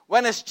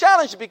 When it's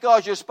challenged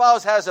because your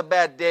spouse has a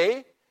bad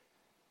day,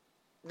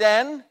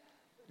 then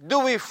do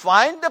we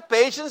find the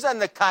patience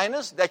and the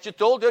kindness that you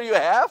told her you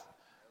have?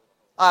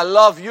 I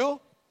love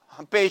you,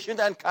 I'm patient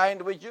and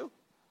kind with you.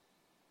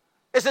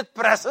 Is it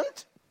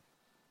present?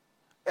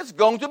 It's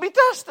going to be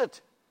tested.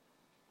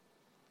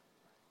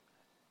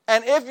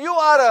 And if you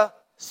are a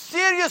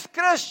serious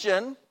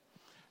Christian,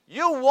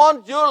 you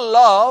want your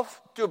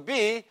love to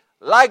be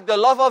like the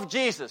love of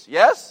Jesus.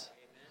 Yes?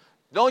 Amen.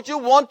 Don't you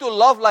want to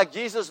love like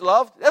Jesus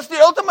loved? That's the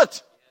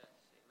ultimate. Yes.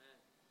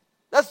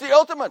 That's the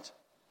ultimate.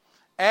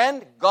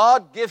 And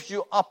God gives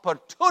you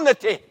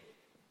opportunity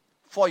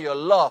for your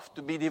love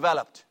to be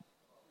developed.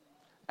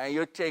 And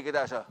you take it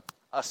as a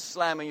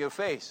slam in your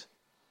face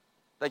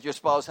that your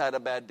spouse had a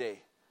bad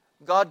day.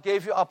 God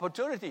gave you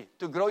opportunity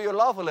to grow your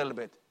love a little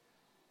bit.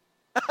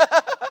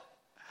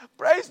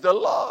 Praise the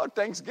Lord.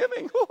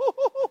 Thanksgiving.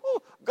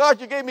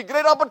 God, you gave me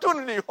great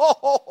opportunity.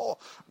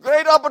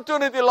 Great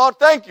opportunity, Lord.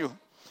 Thank you.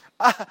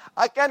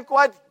 I can't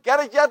quite get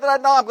it yet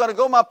right now. I'm going to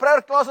go in my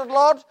prayer closet,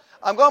 Lord.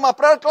 I'm going in my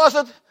prayer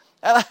closet.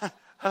 And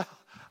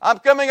I'm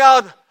coming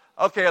out.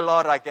 Okay,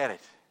 Lord, I get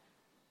it.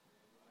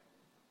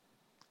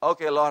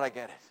 Okay, Lord, I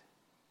get it.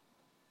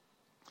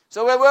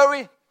 So where were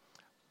we?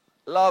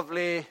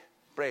 Lovely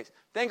praise.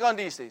 Think on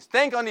these things.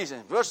 Think on these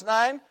things. Verse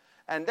 9.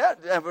 And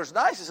verse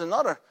 9 is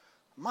another,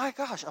 my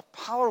gosh, a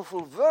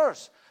powerful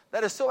verse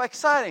that is so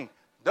exciting.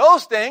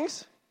 Those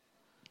things,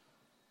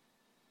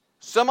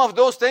 some of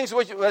those things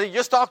which we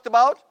just talked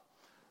about,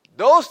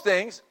 those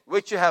things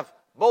which you have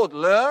both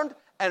learned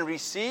and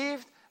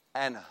received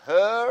and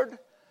heard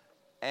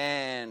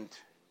and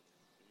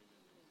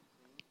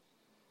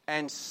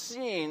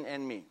seen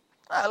in me.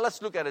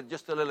 Let's look at it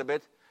just a little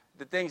bit.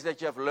 The things that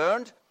you have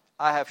learned.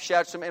 I have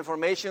shared some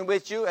information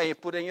with you and you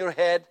put in your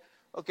head,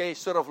 okay,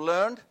 sort of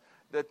learned.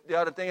 The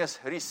other thing is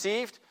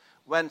received.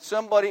 When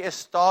somebody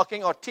is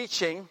talking or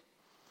teaching,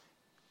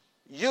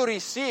 you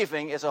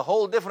receiving is a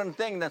whole different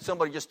thing than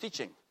somebody just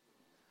teaching.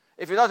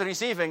 If you're not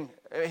receiving,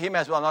 he may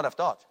as well not have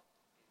taught.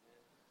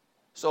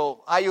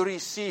 So, are you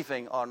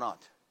receiving or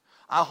not?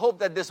 I hope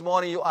that this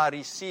morning you are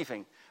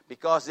receiving,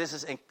 because this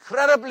is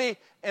incredibly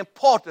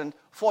important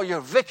for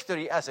your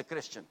victory as a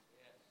Christian.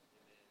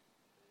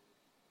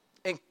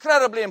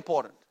 Incredibly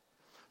important.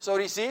 So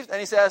received, and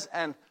he says,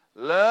 and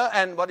learn,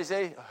 and what does he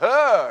say?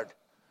 Heard.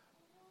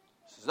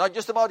 It's not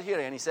just about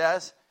hearing. And he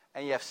says,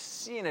 and you have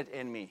seen it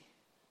in me.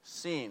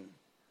 Seen.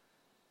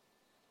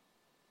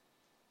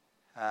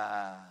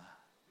 I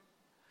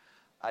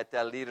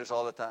tell leaders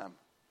all the time,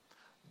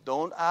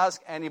 don't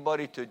ask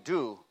anybody to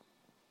do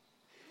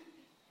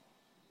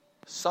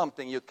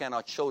something you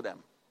cannot show them.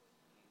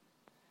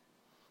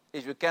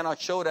 If you cannot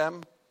show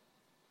them,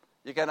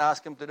 you can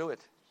ask them to do it.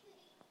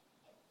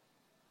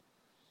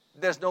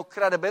 There's no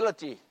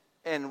credibility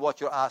in what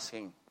you're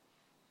asking.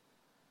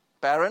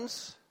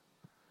 Parents,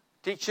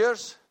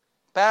 teachers,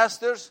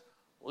 pastors,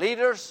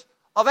 leaders,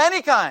 of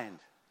any kind.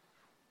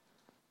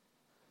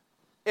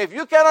 If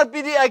you cannot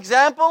be the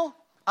example,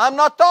 I'm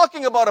not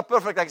talking about a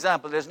perfect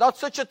example. There's not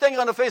such a thing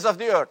on the face of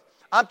the earth.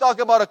 I'm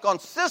talking about a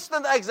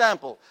consistent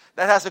example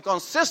that has a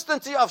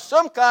consistency of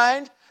some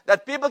kind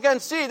that people can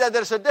see that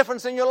there's a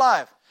difference in your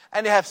life.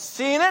 And they have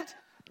seen it.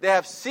 They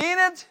have seen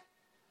it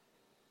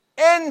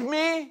in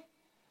me.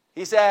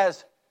 He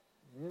says,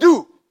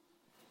 do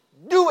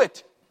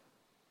it.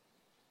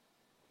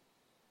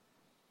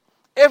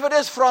 If it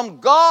is from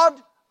God,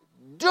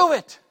 do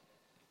it.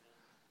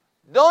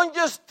 Don't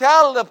just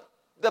tell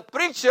the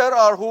preacher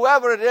or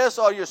whoever it is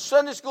or your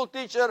Sunday school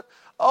teacher,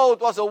 oh,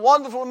 it was a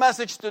wonderful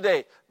message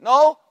today.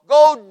 No,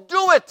 go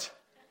do it.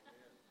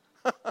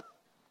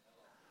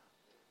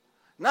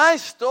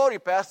 Nice story,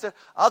 Pastor.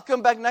 I'll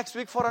come back next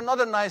week for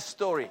another nice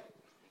story.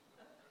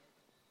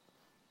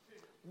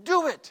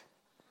 Do it.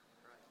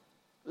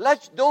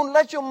 Don't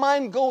let your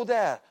mind go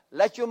there.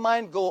 Let your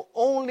mind go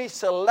only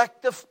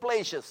selective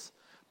places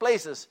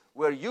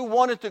where you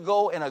want it to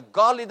go in a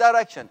godly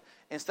direction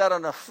instead of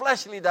in a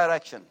fleshly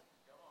direction.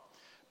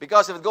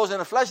 Because if it goes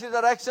in a fleshly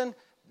direction,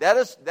 that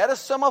is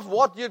some of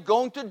what you're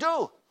going to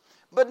do.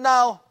 But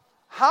now,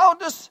 how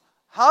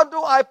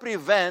do I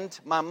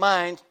prevent my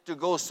mind to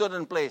go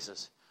certain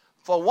places?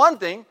 For one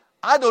thing,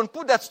 I don't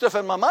put that stuff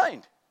in my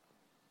mind.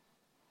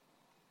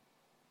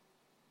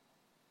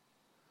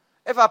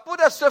 If I put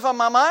that stuff in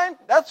my mind,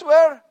 that's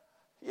where,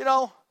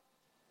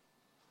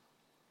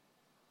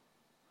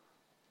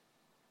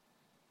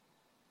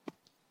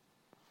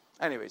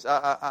 Anyways,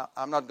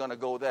 I'm not going to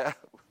go there.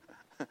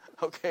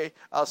 Okay,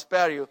 I'll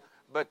spare you.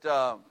 But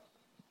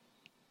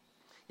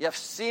you have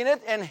seen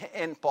it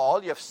in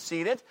Paul. You have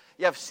seen it.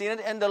 You have seen it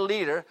in the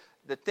leader.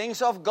 The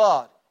things of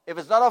God. If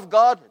it's not of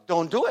God,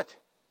 don't do it.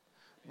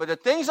 But the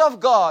things of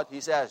God, he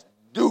says,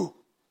 do.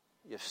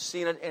 You've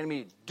seen it in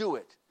me. Do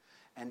it.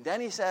 And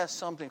then he says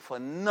something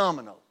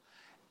phenomenal.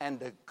 And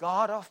the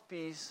God of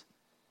peace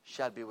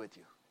shall be with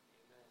you.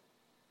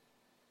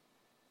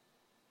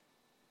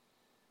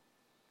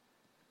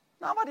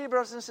 Now, my dear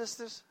brothers and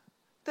sisters,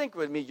 think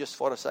with me just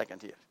for a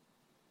second here.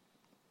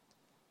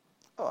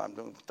 Oh,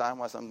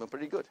 time-wise, I'm doing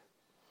pretty good.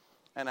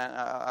 And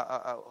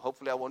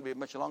hopefully I won't be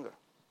much longer.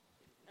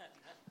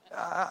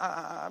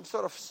 I'm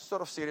sort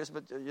of serious,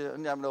 but you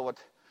never know what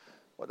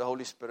the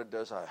Holy Spirit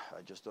does. I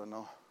just don't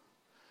know.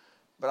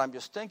 But I'm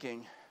just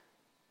thinking,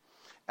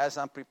 as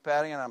I'm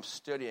preparing and I'm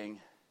studying,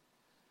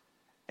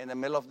 in the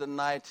middle of the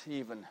night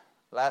even,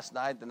 last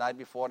night, the night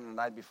before, and the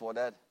night before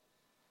that,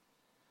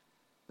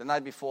 the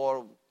night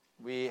before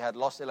we had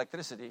lost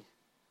electricity,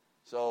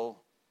 so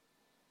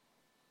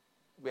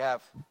we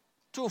have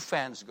 2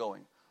 fans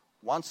going.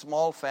 One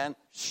small fan,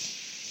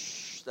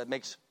 that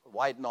makes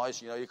white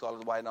noise, you call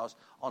it white noise,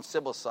 on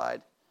Sybil's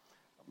side,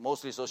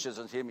 mostly so she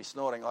doesn't hear me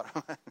snoring. Or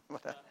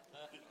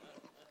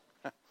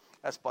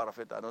that's part of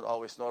it. I don't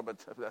always snore, but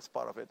that's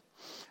part of it.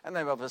 And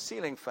then we have a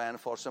ceiling fan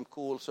for some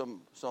cool,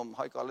 some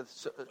how you call it,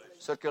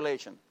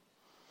 circulation.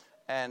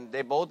 And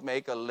they both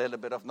make a little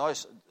bit of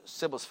noise.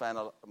 Sybil's fan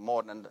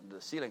more than the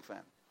ceiling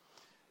fan.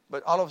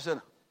 But all of a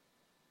sudden,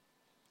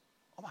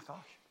 oh my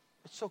gosh,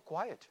 it's so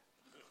quiet.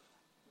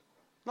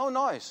 No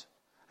noise.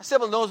 And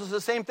Sybil knows it's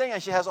the same thing,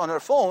 and she has on her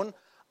phone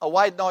a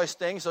white noise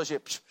thing, so she,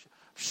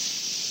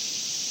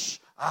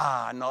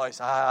 noise,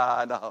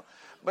 no.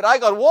 But I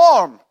got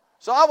warm,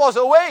 so I was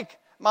awake.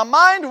 My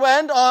mind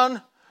went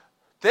on,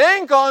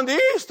 think on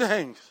these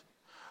things.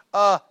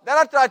 Then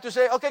I tried to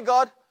say, okay,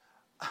 God,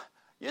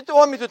 you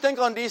told me to think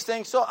on these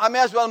things, so I may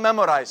as well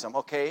memorize them,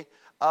 okay?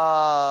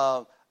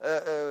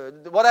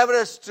 Whatever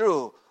is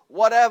true,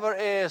 whatever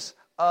is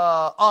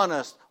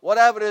honest,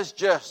 whatever is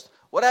just,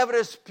 whatever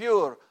is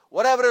pure,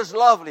 whatever is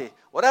lovely,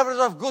 whatever is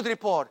of good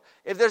report,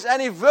 if there's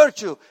any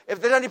virtue,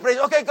 if there's any praise,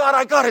 okay, God,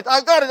 I got it.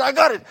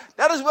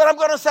 That is where I'm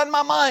going to send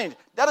my mind.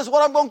 That is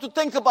what I'm going to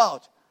think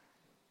about.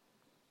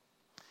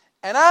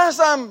 And as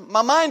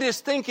my mind is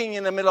thinking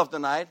in the middle of the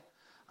night,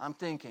 I'm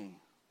thinking,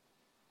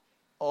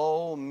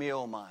 oh me,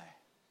 oh my,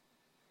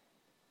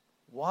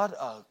 what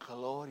a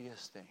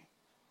glorious thing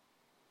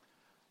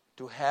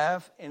to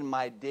have in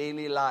my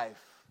daily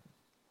life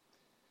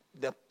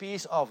the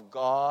peace of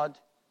God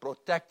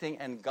protecting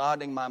and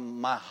guarding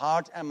my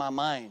heart and my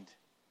mind,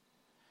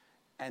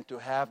 and to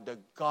have the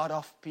God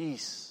of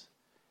peace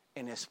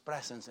in His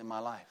presence in my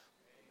life.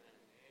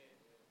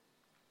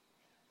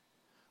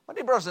 My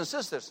dear brothers and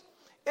sisters,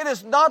 it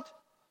is not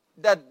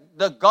that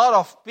the God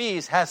of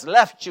peace has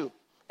left you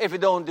if you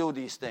don't do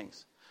these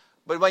things.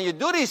 But when you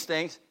do these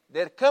things,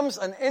 there comes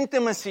an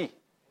intimacy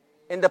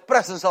in the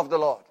presence of the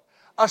Lord.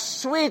 A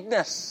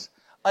sweetness,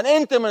 an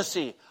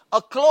intimacy,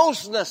 a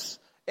closeness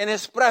in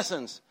His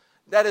presence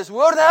that is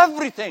worth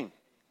everything.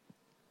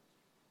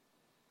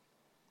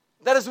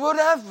 That is worth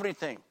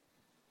everything.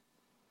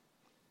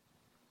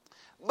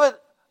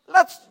 But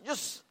let's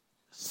just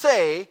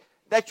say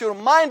that your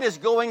mind is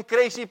going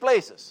crazy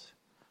places,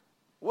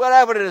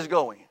 wherever it is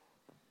going.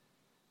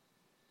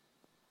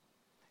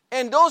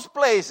 In those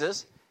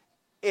places,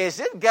 is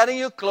it getting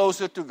you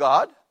closer to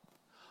God,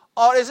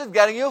 or is it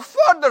getting you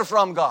further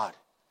from God?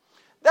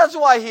 That's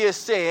why he is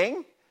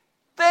saying,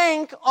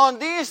 think on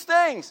these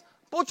things.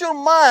 Put your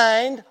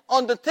mind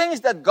on the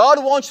things that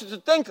God wants you to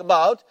think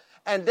about,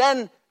 and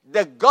then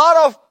the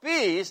God of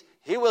peace,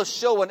 He will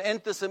show an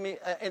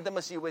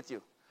intimacy with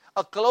you,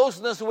 a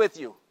closeness with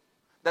you,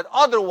 that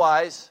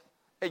otherwise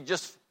it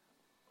just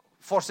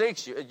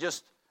forsakes you. It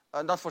just,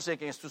 not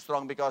forsaking is too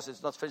strong because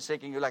it's not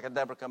forsaking you like a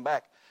never come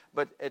back,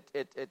 but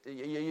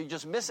you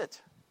just miss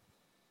it.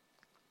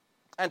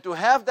 And to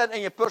have that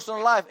in your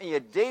personal life, in your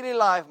daily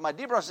life, my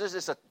dear brothers and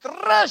sisters, is a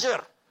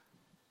treasure.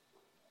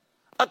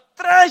 A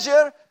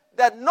treasure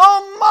that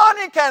no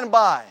money can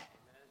buy.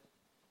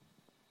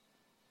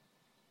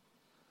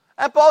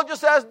 And Paul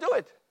just says, do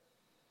it.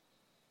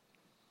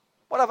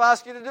 What I've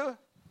asked you to do,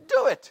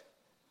 do it.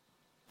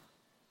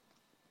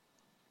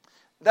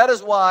 That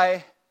is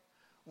why,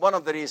 one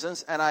of the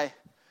reasons, and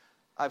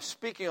I'm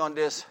speaking on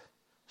this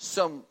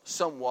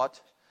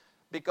somewhat,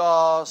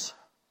 because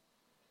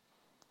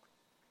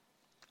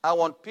I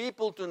want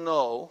people to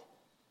know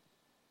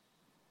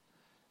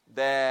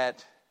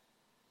that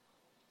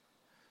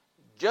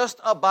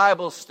just a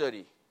Bible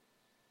study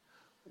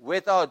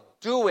without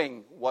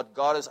doing what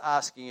God is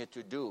asking you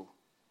to do,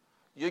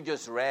 you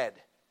just read.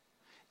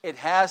 It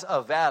has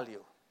a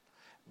value,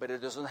 but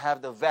it doesn't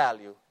have the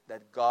value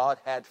that God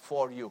had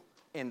for you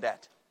in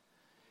that.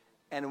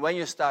 And when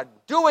you start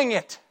doing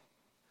it,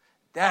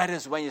 that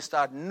is when you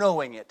start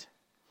knowing it.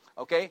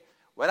 Okay?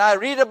 When I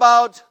read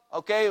about,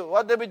 okay,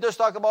 what did we just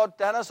talk about?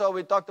 Tennis, or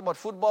we talked about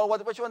football?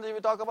 Which one did we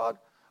talk about?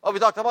 Oh, we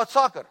talked about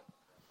soccer.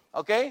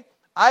 Okay?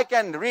 I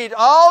can read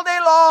all day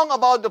long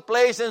about the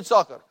plays in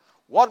soccer.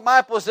 What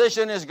my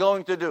position is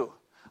going to do.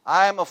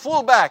 I am a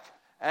fullback.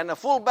 And a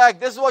fullback,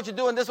 this is what you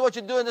do, and this is what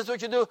you do, and this is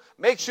what you do.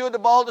 Make sure the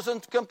ball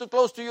doesn't come too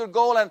close to your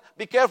goal, and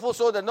be careful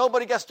so that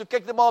nobody gets to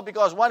kick the ball,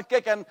 because one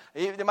kick and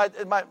it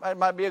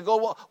might be a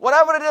goal.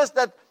 Whatever it is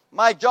that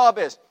my job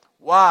is.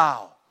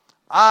 Wow.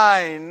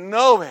 I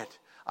know it.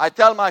 I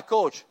tell my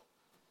coach,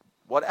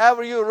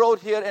 whatever you wrote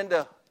here in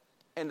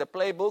the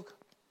playbook,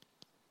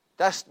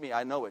 test me,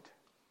 I know it.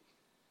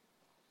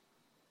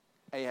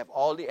 And you have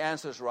all the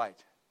answers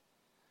right.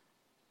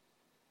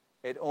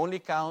 It only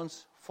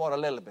counts for a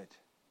little bit,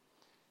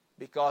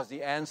 because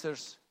the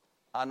answers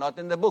are not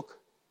in the book.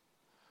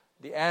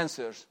 The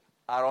answers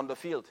are on the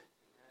field.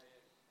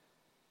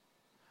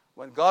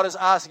 When God is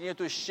asking you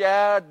to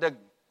share the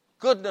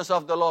goodness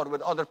of the Lord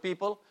with other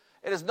people,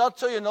 it is not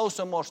so you know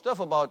some more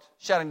stuff about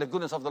sharing the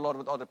goodness of the Lord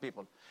with other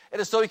people. It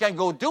is so you can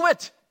go do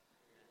it.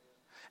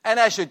 And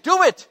as you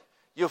do it,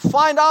 you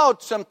find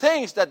out some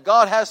things that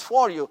God has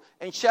for you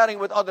in sharing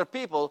with other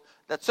people,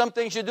 that some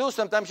things you do,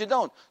 sometimes you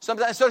don't.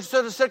 Sometimes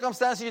certain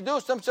circumstances you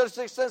do, some certain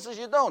circumstances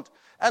you don't.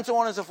 And so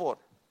on and so forth.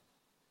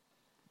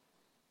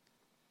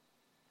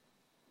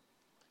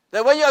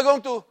 That when you are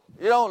going to,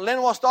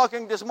 Lynn was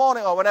talking this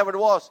morning or whenever it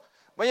was,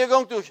 when you're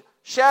going to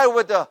share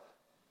with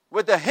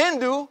the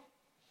Hindu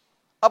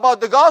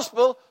about the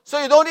gospel, so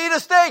you don't eat a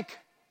steak.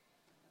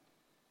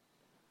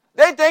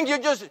 They think you're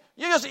just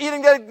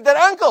eating their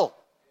uncle.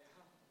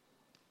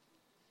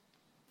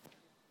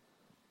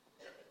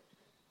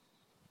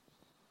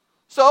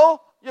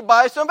 So you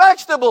buy some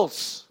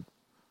vegetables.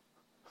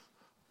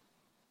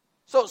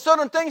 So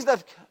certain things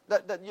that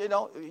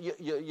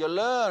you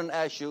learn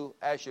as you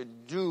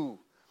do.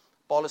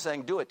 Paul is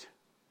saying, do it.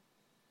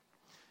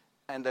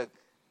 And the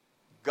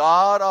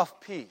God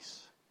of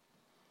peace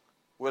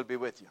will be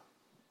with you.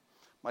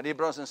 My dear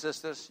brothers and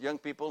sisters, young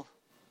people,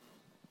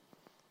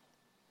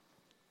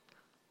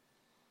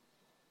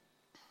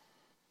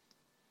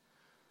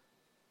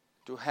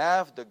 to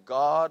have the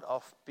God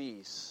of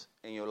peace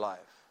in your life,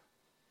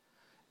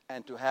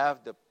 and to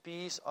have the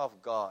peace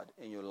of God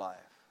in your life,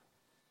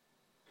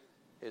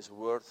 is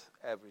worth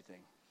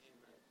everything.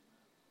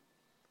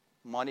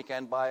 Money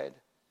can't buy it.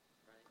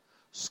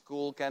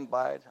 School can't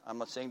buy it. I'm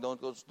not saying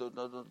don't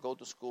go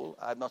to school.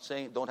 I'm not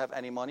saying don't have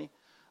any money.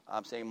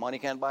 I'm saying money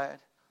can't buy it.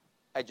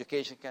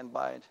 Education can't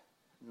buy it.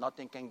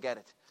 Nothing can get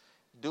it.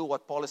 Do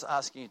what Paul is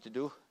asking you to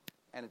do,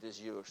 and it is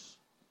yours.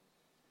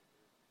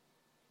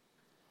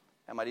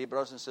 And my dear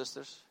brothers and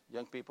sisters,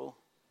 young people,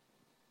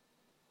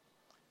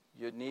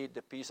 you need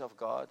the peace of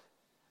God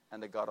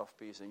and the God of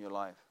peace in your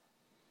life.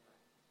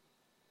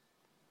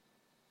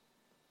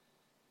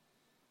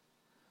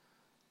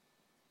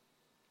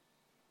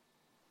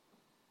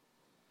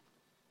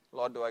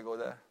 Lord, do I go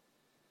there?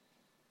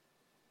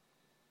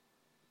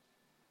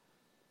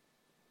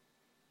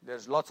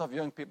 There's lots of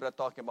young people that are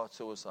talking about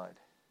suicide.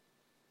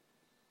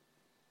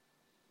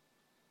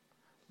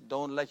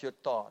 Don't let your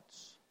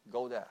thoughts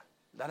go there.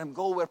 Let them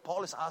go where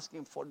Paul is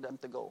asking for them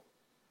to go.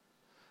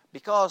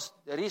 Because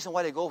the reason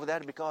why they go over there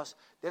is because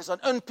there's an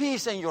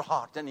unpeace in your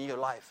heart and in your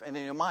life and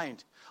in your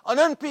mind. An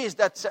unpeace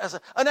that says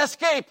an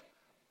escape.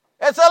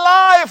 It's a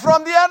lie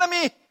from the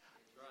enemy.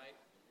 Right.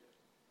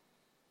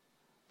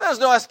 There's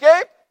no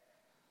escape.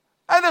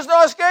 And there's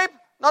no escape.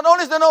 Not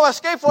only is there no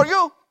escape for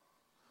you,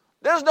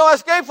 there's no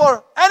escape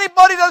for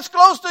anybody that's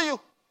close to you.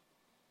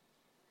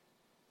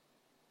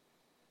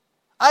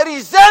 I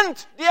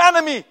resent the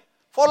enemy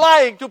for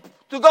lying to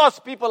God's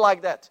people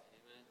like that.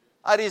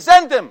 Amen. I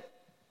resent him.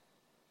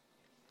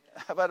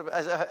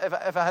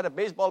 if I had a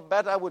baseball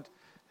bat, I would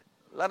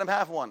let him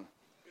have one.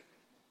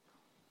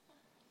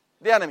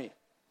 The enemy.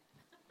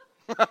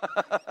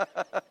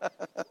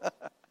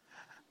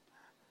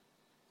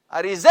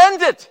 I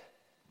resent it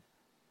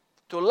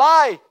to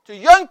lie to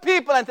young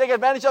people and take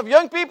advantage of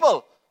young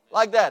people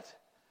like that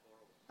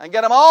and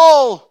get them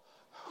all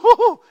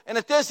in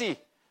a tizzy.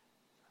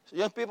 So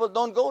young people,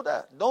 don't go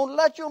there. Don't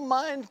let your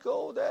mind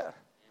go there.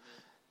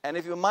 And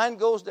if your mind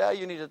goes there,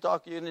 you need to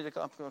talk. You need to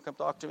come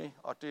talk to me,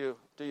 or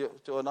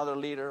to another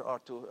leader, or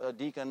to a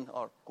deacon,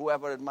 or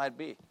whoever it might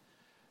be,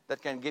 that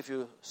can give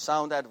you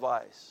sound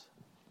advice.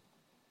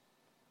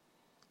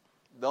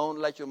 Don't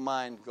let your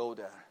mind go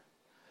there.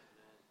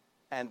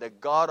 And the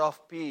God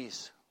of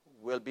peace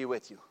will be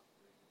with you.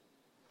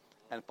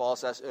 And Paul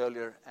says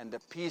earlier, and the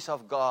peace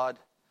of God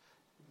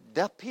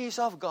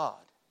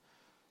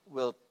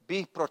will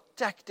be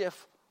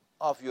protective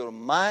of your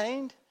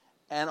mind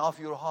and of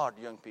your heart,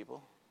 young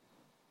people.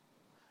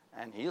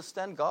 And He'll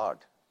stand guard.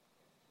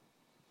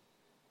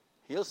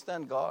 He'll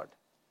stand guard.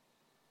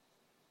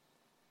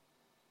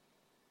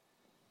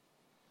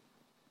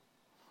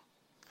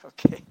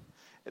 Okay,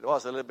 it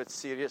was a little bit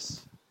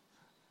serious.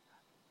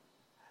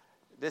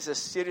 This is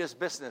serious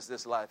business,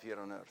 this life here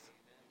on earth.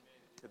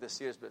 It is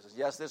serious business.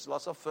 Yes, there's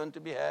lots of fun to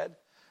be had,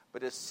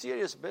 but it's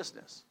serious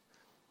business.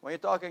 When you're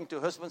talking to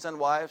husbands and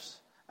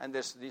wives, and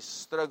there's these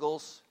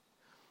struggles,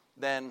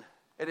 then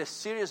it is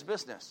serious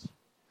business.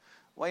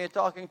 When you're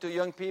talking to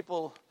young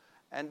people,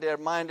 and their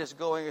mind is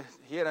going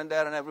here and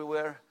there and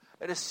everywhere,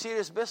 it is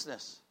serious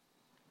business.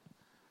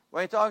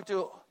 When you're talking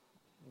to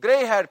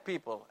gray-haired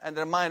people, and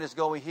their mind is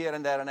going here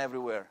and there and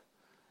everywhere,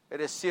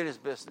 it is serious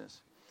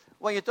business.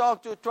 When you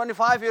talk to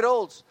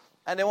 25-year-olds,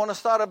 and they want to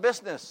start a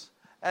business,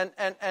 and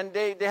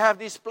they have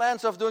these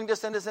plans of doing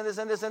this and this and this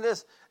and this and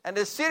this, and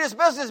it's serious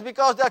business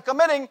because they're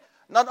committing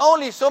not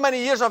only so many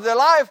years of their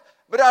life,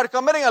 but they are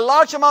committing a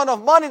large amount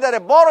of money that they're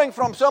borrowing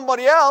from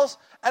somebody else,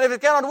 and if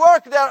it cannot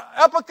work, they're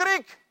up a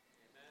creek.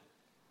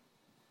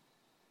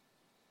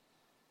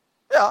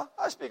 Yeah,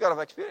 I speak out of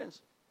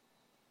experience.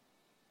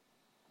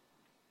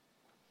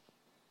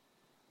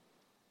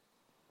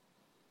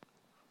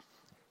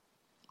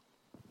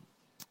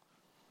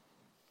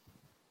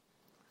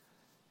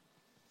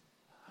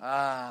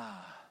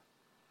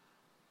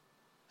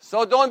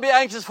 So don't be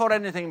anxious for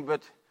anything,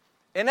 but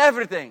in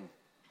everything,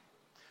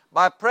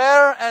 by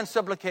prayer and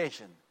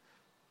supplication,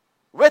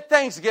 with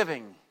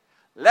thanksgiving,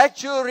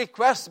 let your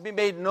requests be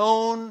made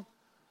known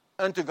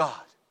unto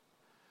God.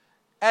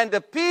 And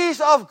the peace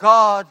of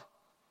God,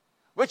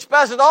 which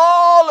passeth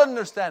all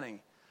understanding,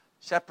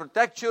 shall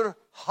protect your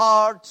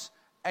hearts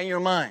and your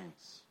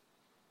minds.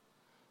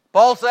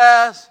 Paul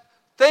says,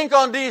 think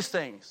on these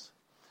things.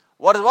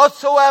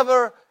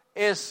 Whatsoever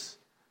is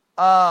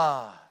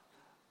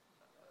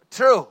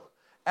true,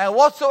 and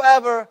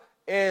whatsoever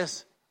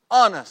is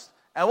honest,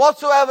 and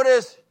whatsoever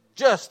is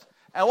just,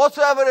 and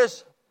whatsoever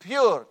is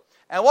pure,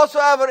 and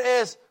whatsoever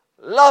is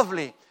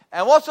lovely,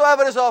 and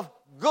whatsoever is of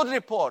good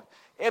report,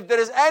 if there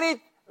is any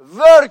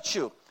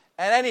virtue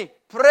and any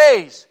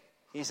praise,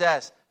 he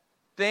says,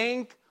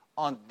 think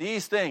on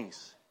these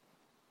things.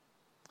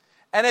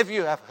 And if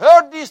you have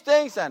heard these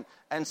things and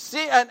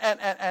see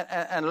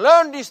and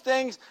learned these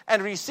things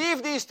and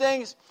received these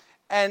things,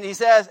 and he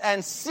says,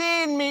 and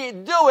seen me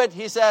do it,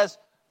 he says,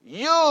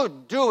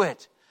 you do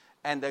it,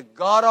 and the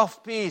God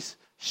of peace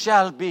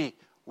shall be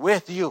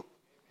with you.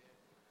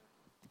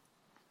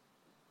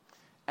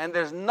 And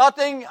there's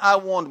nothing I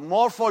want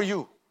more for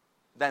you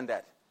than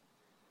that.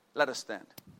 Let us stand.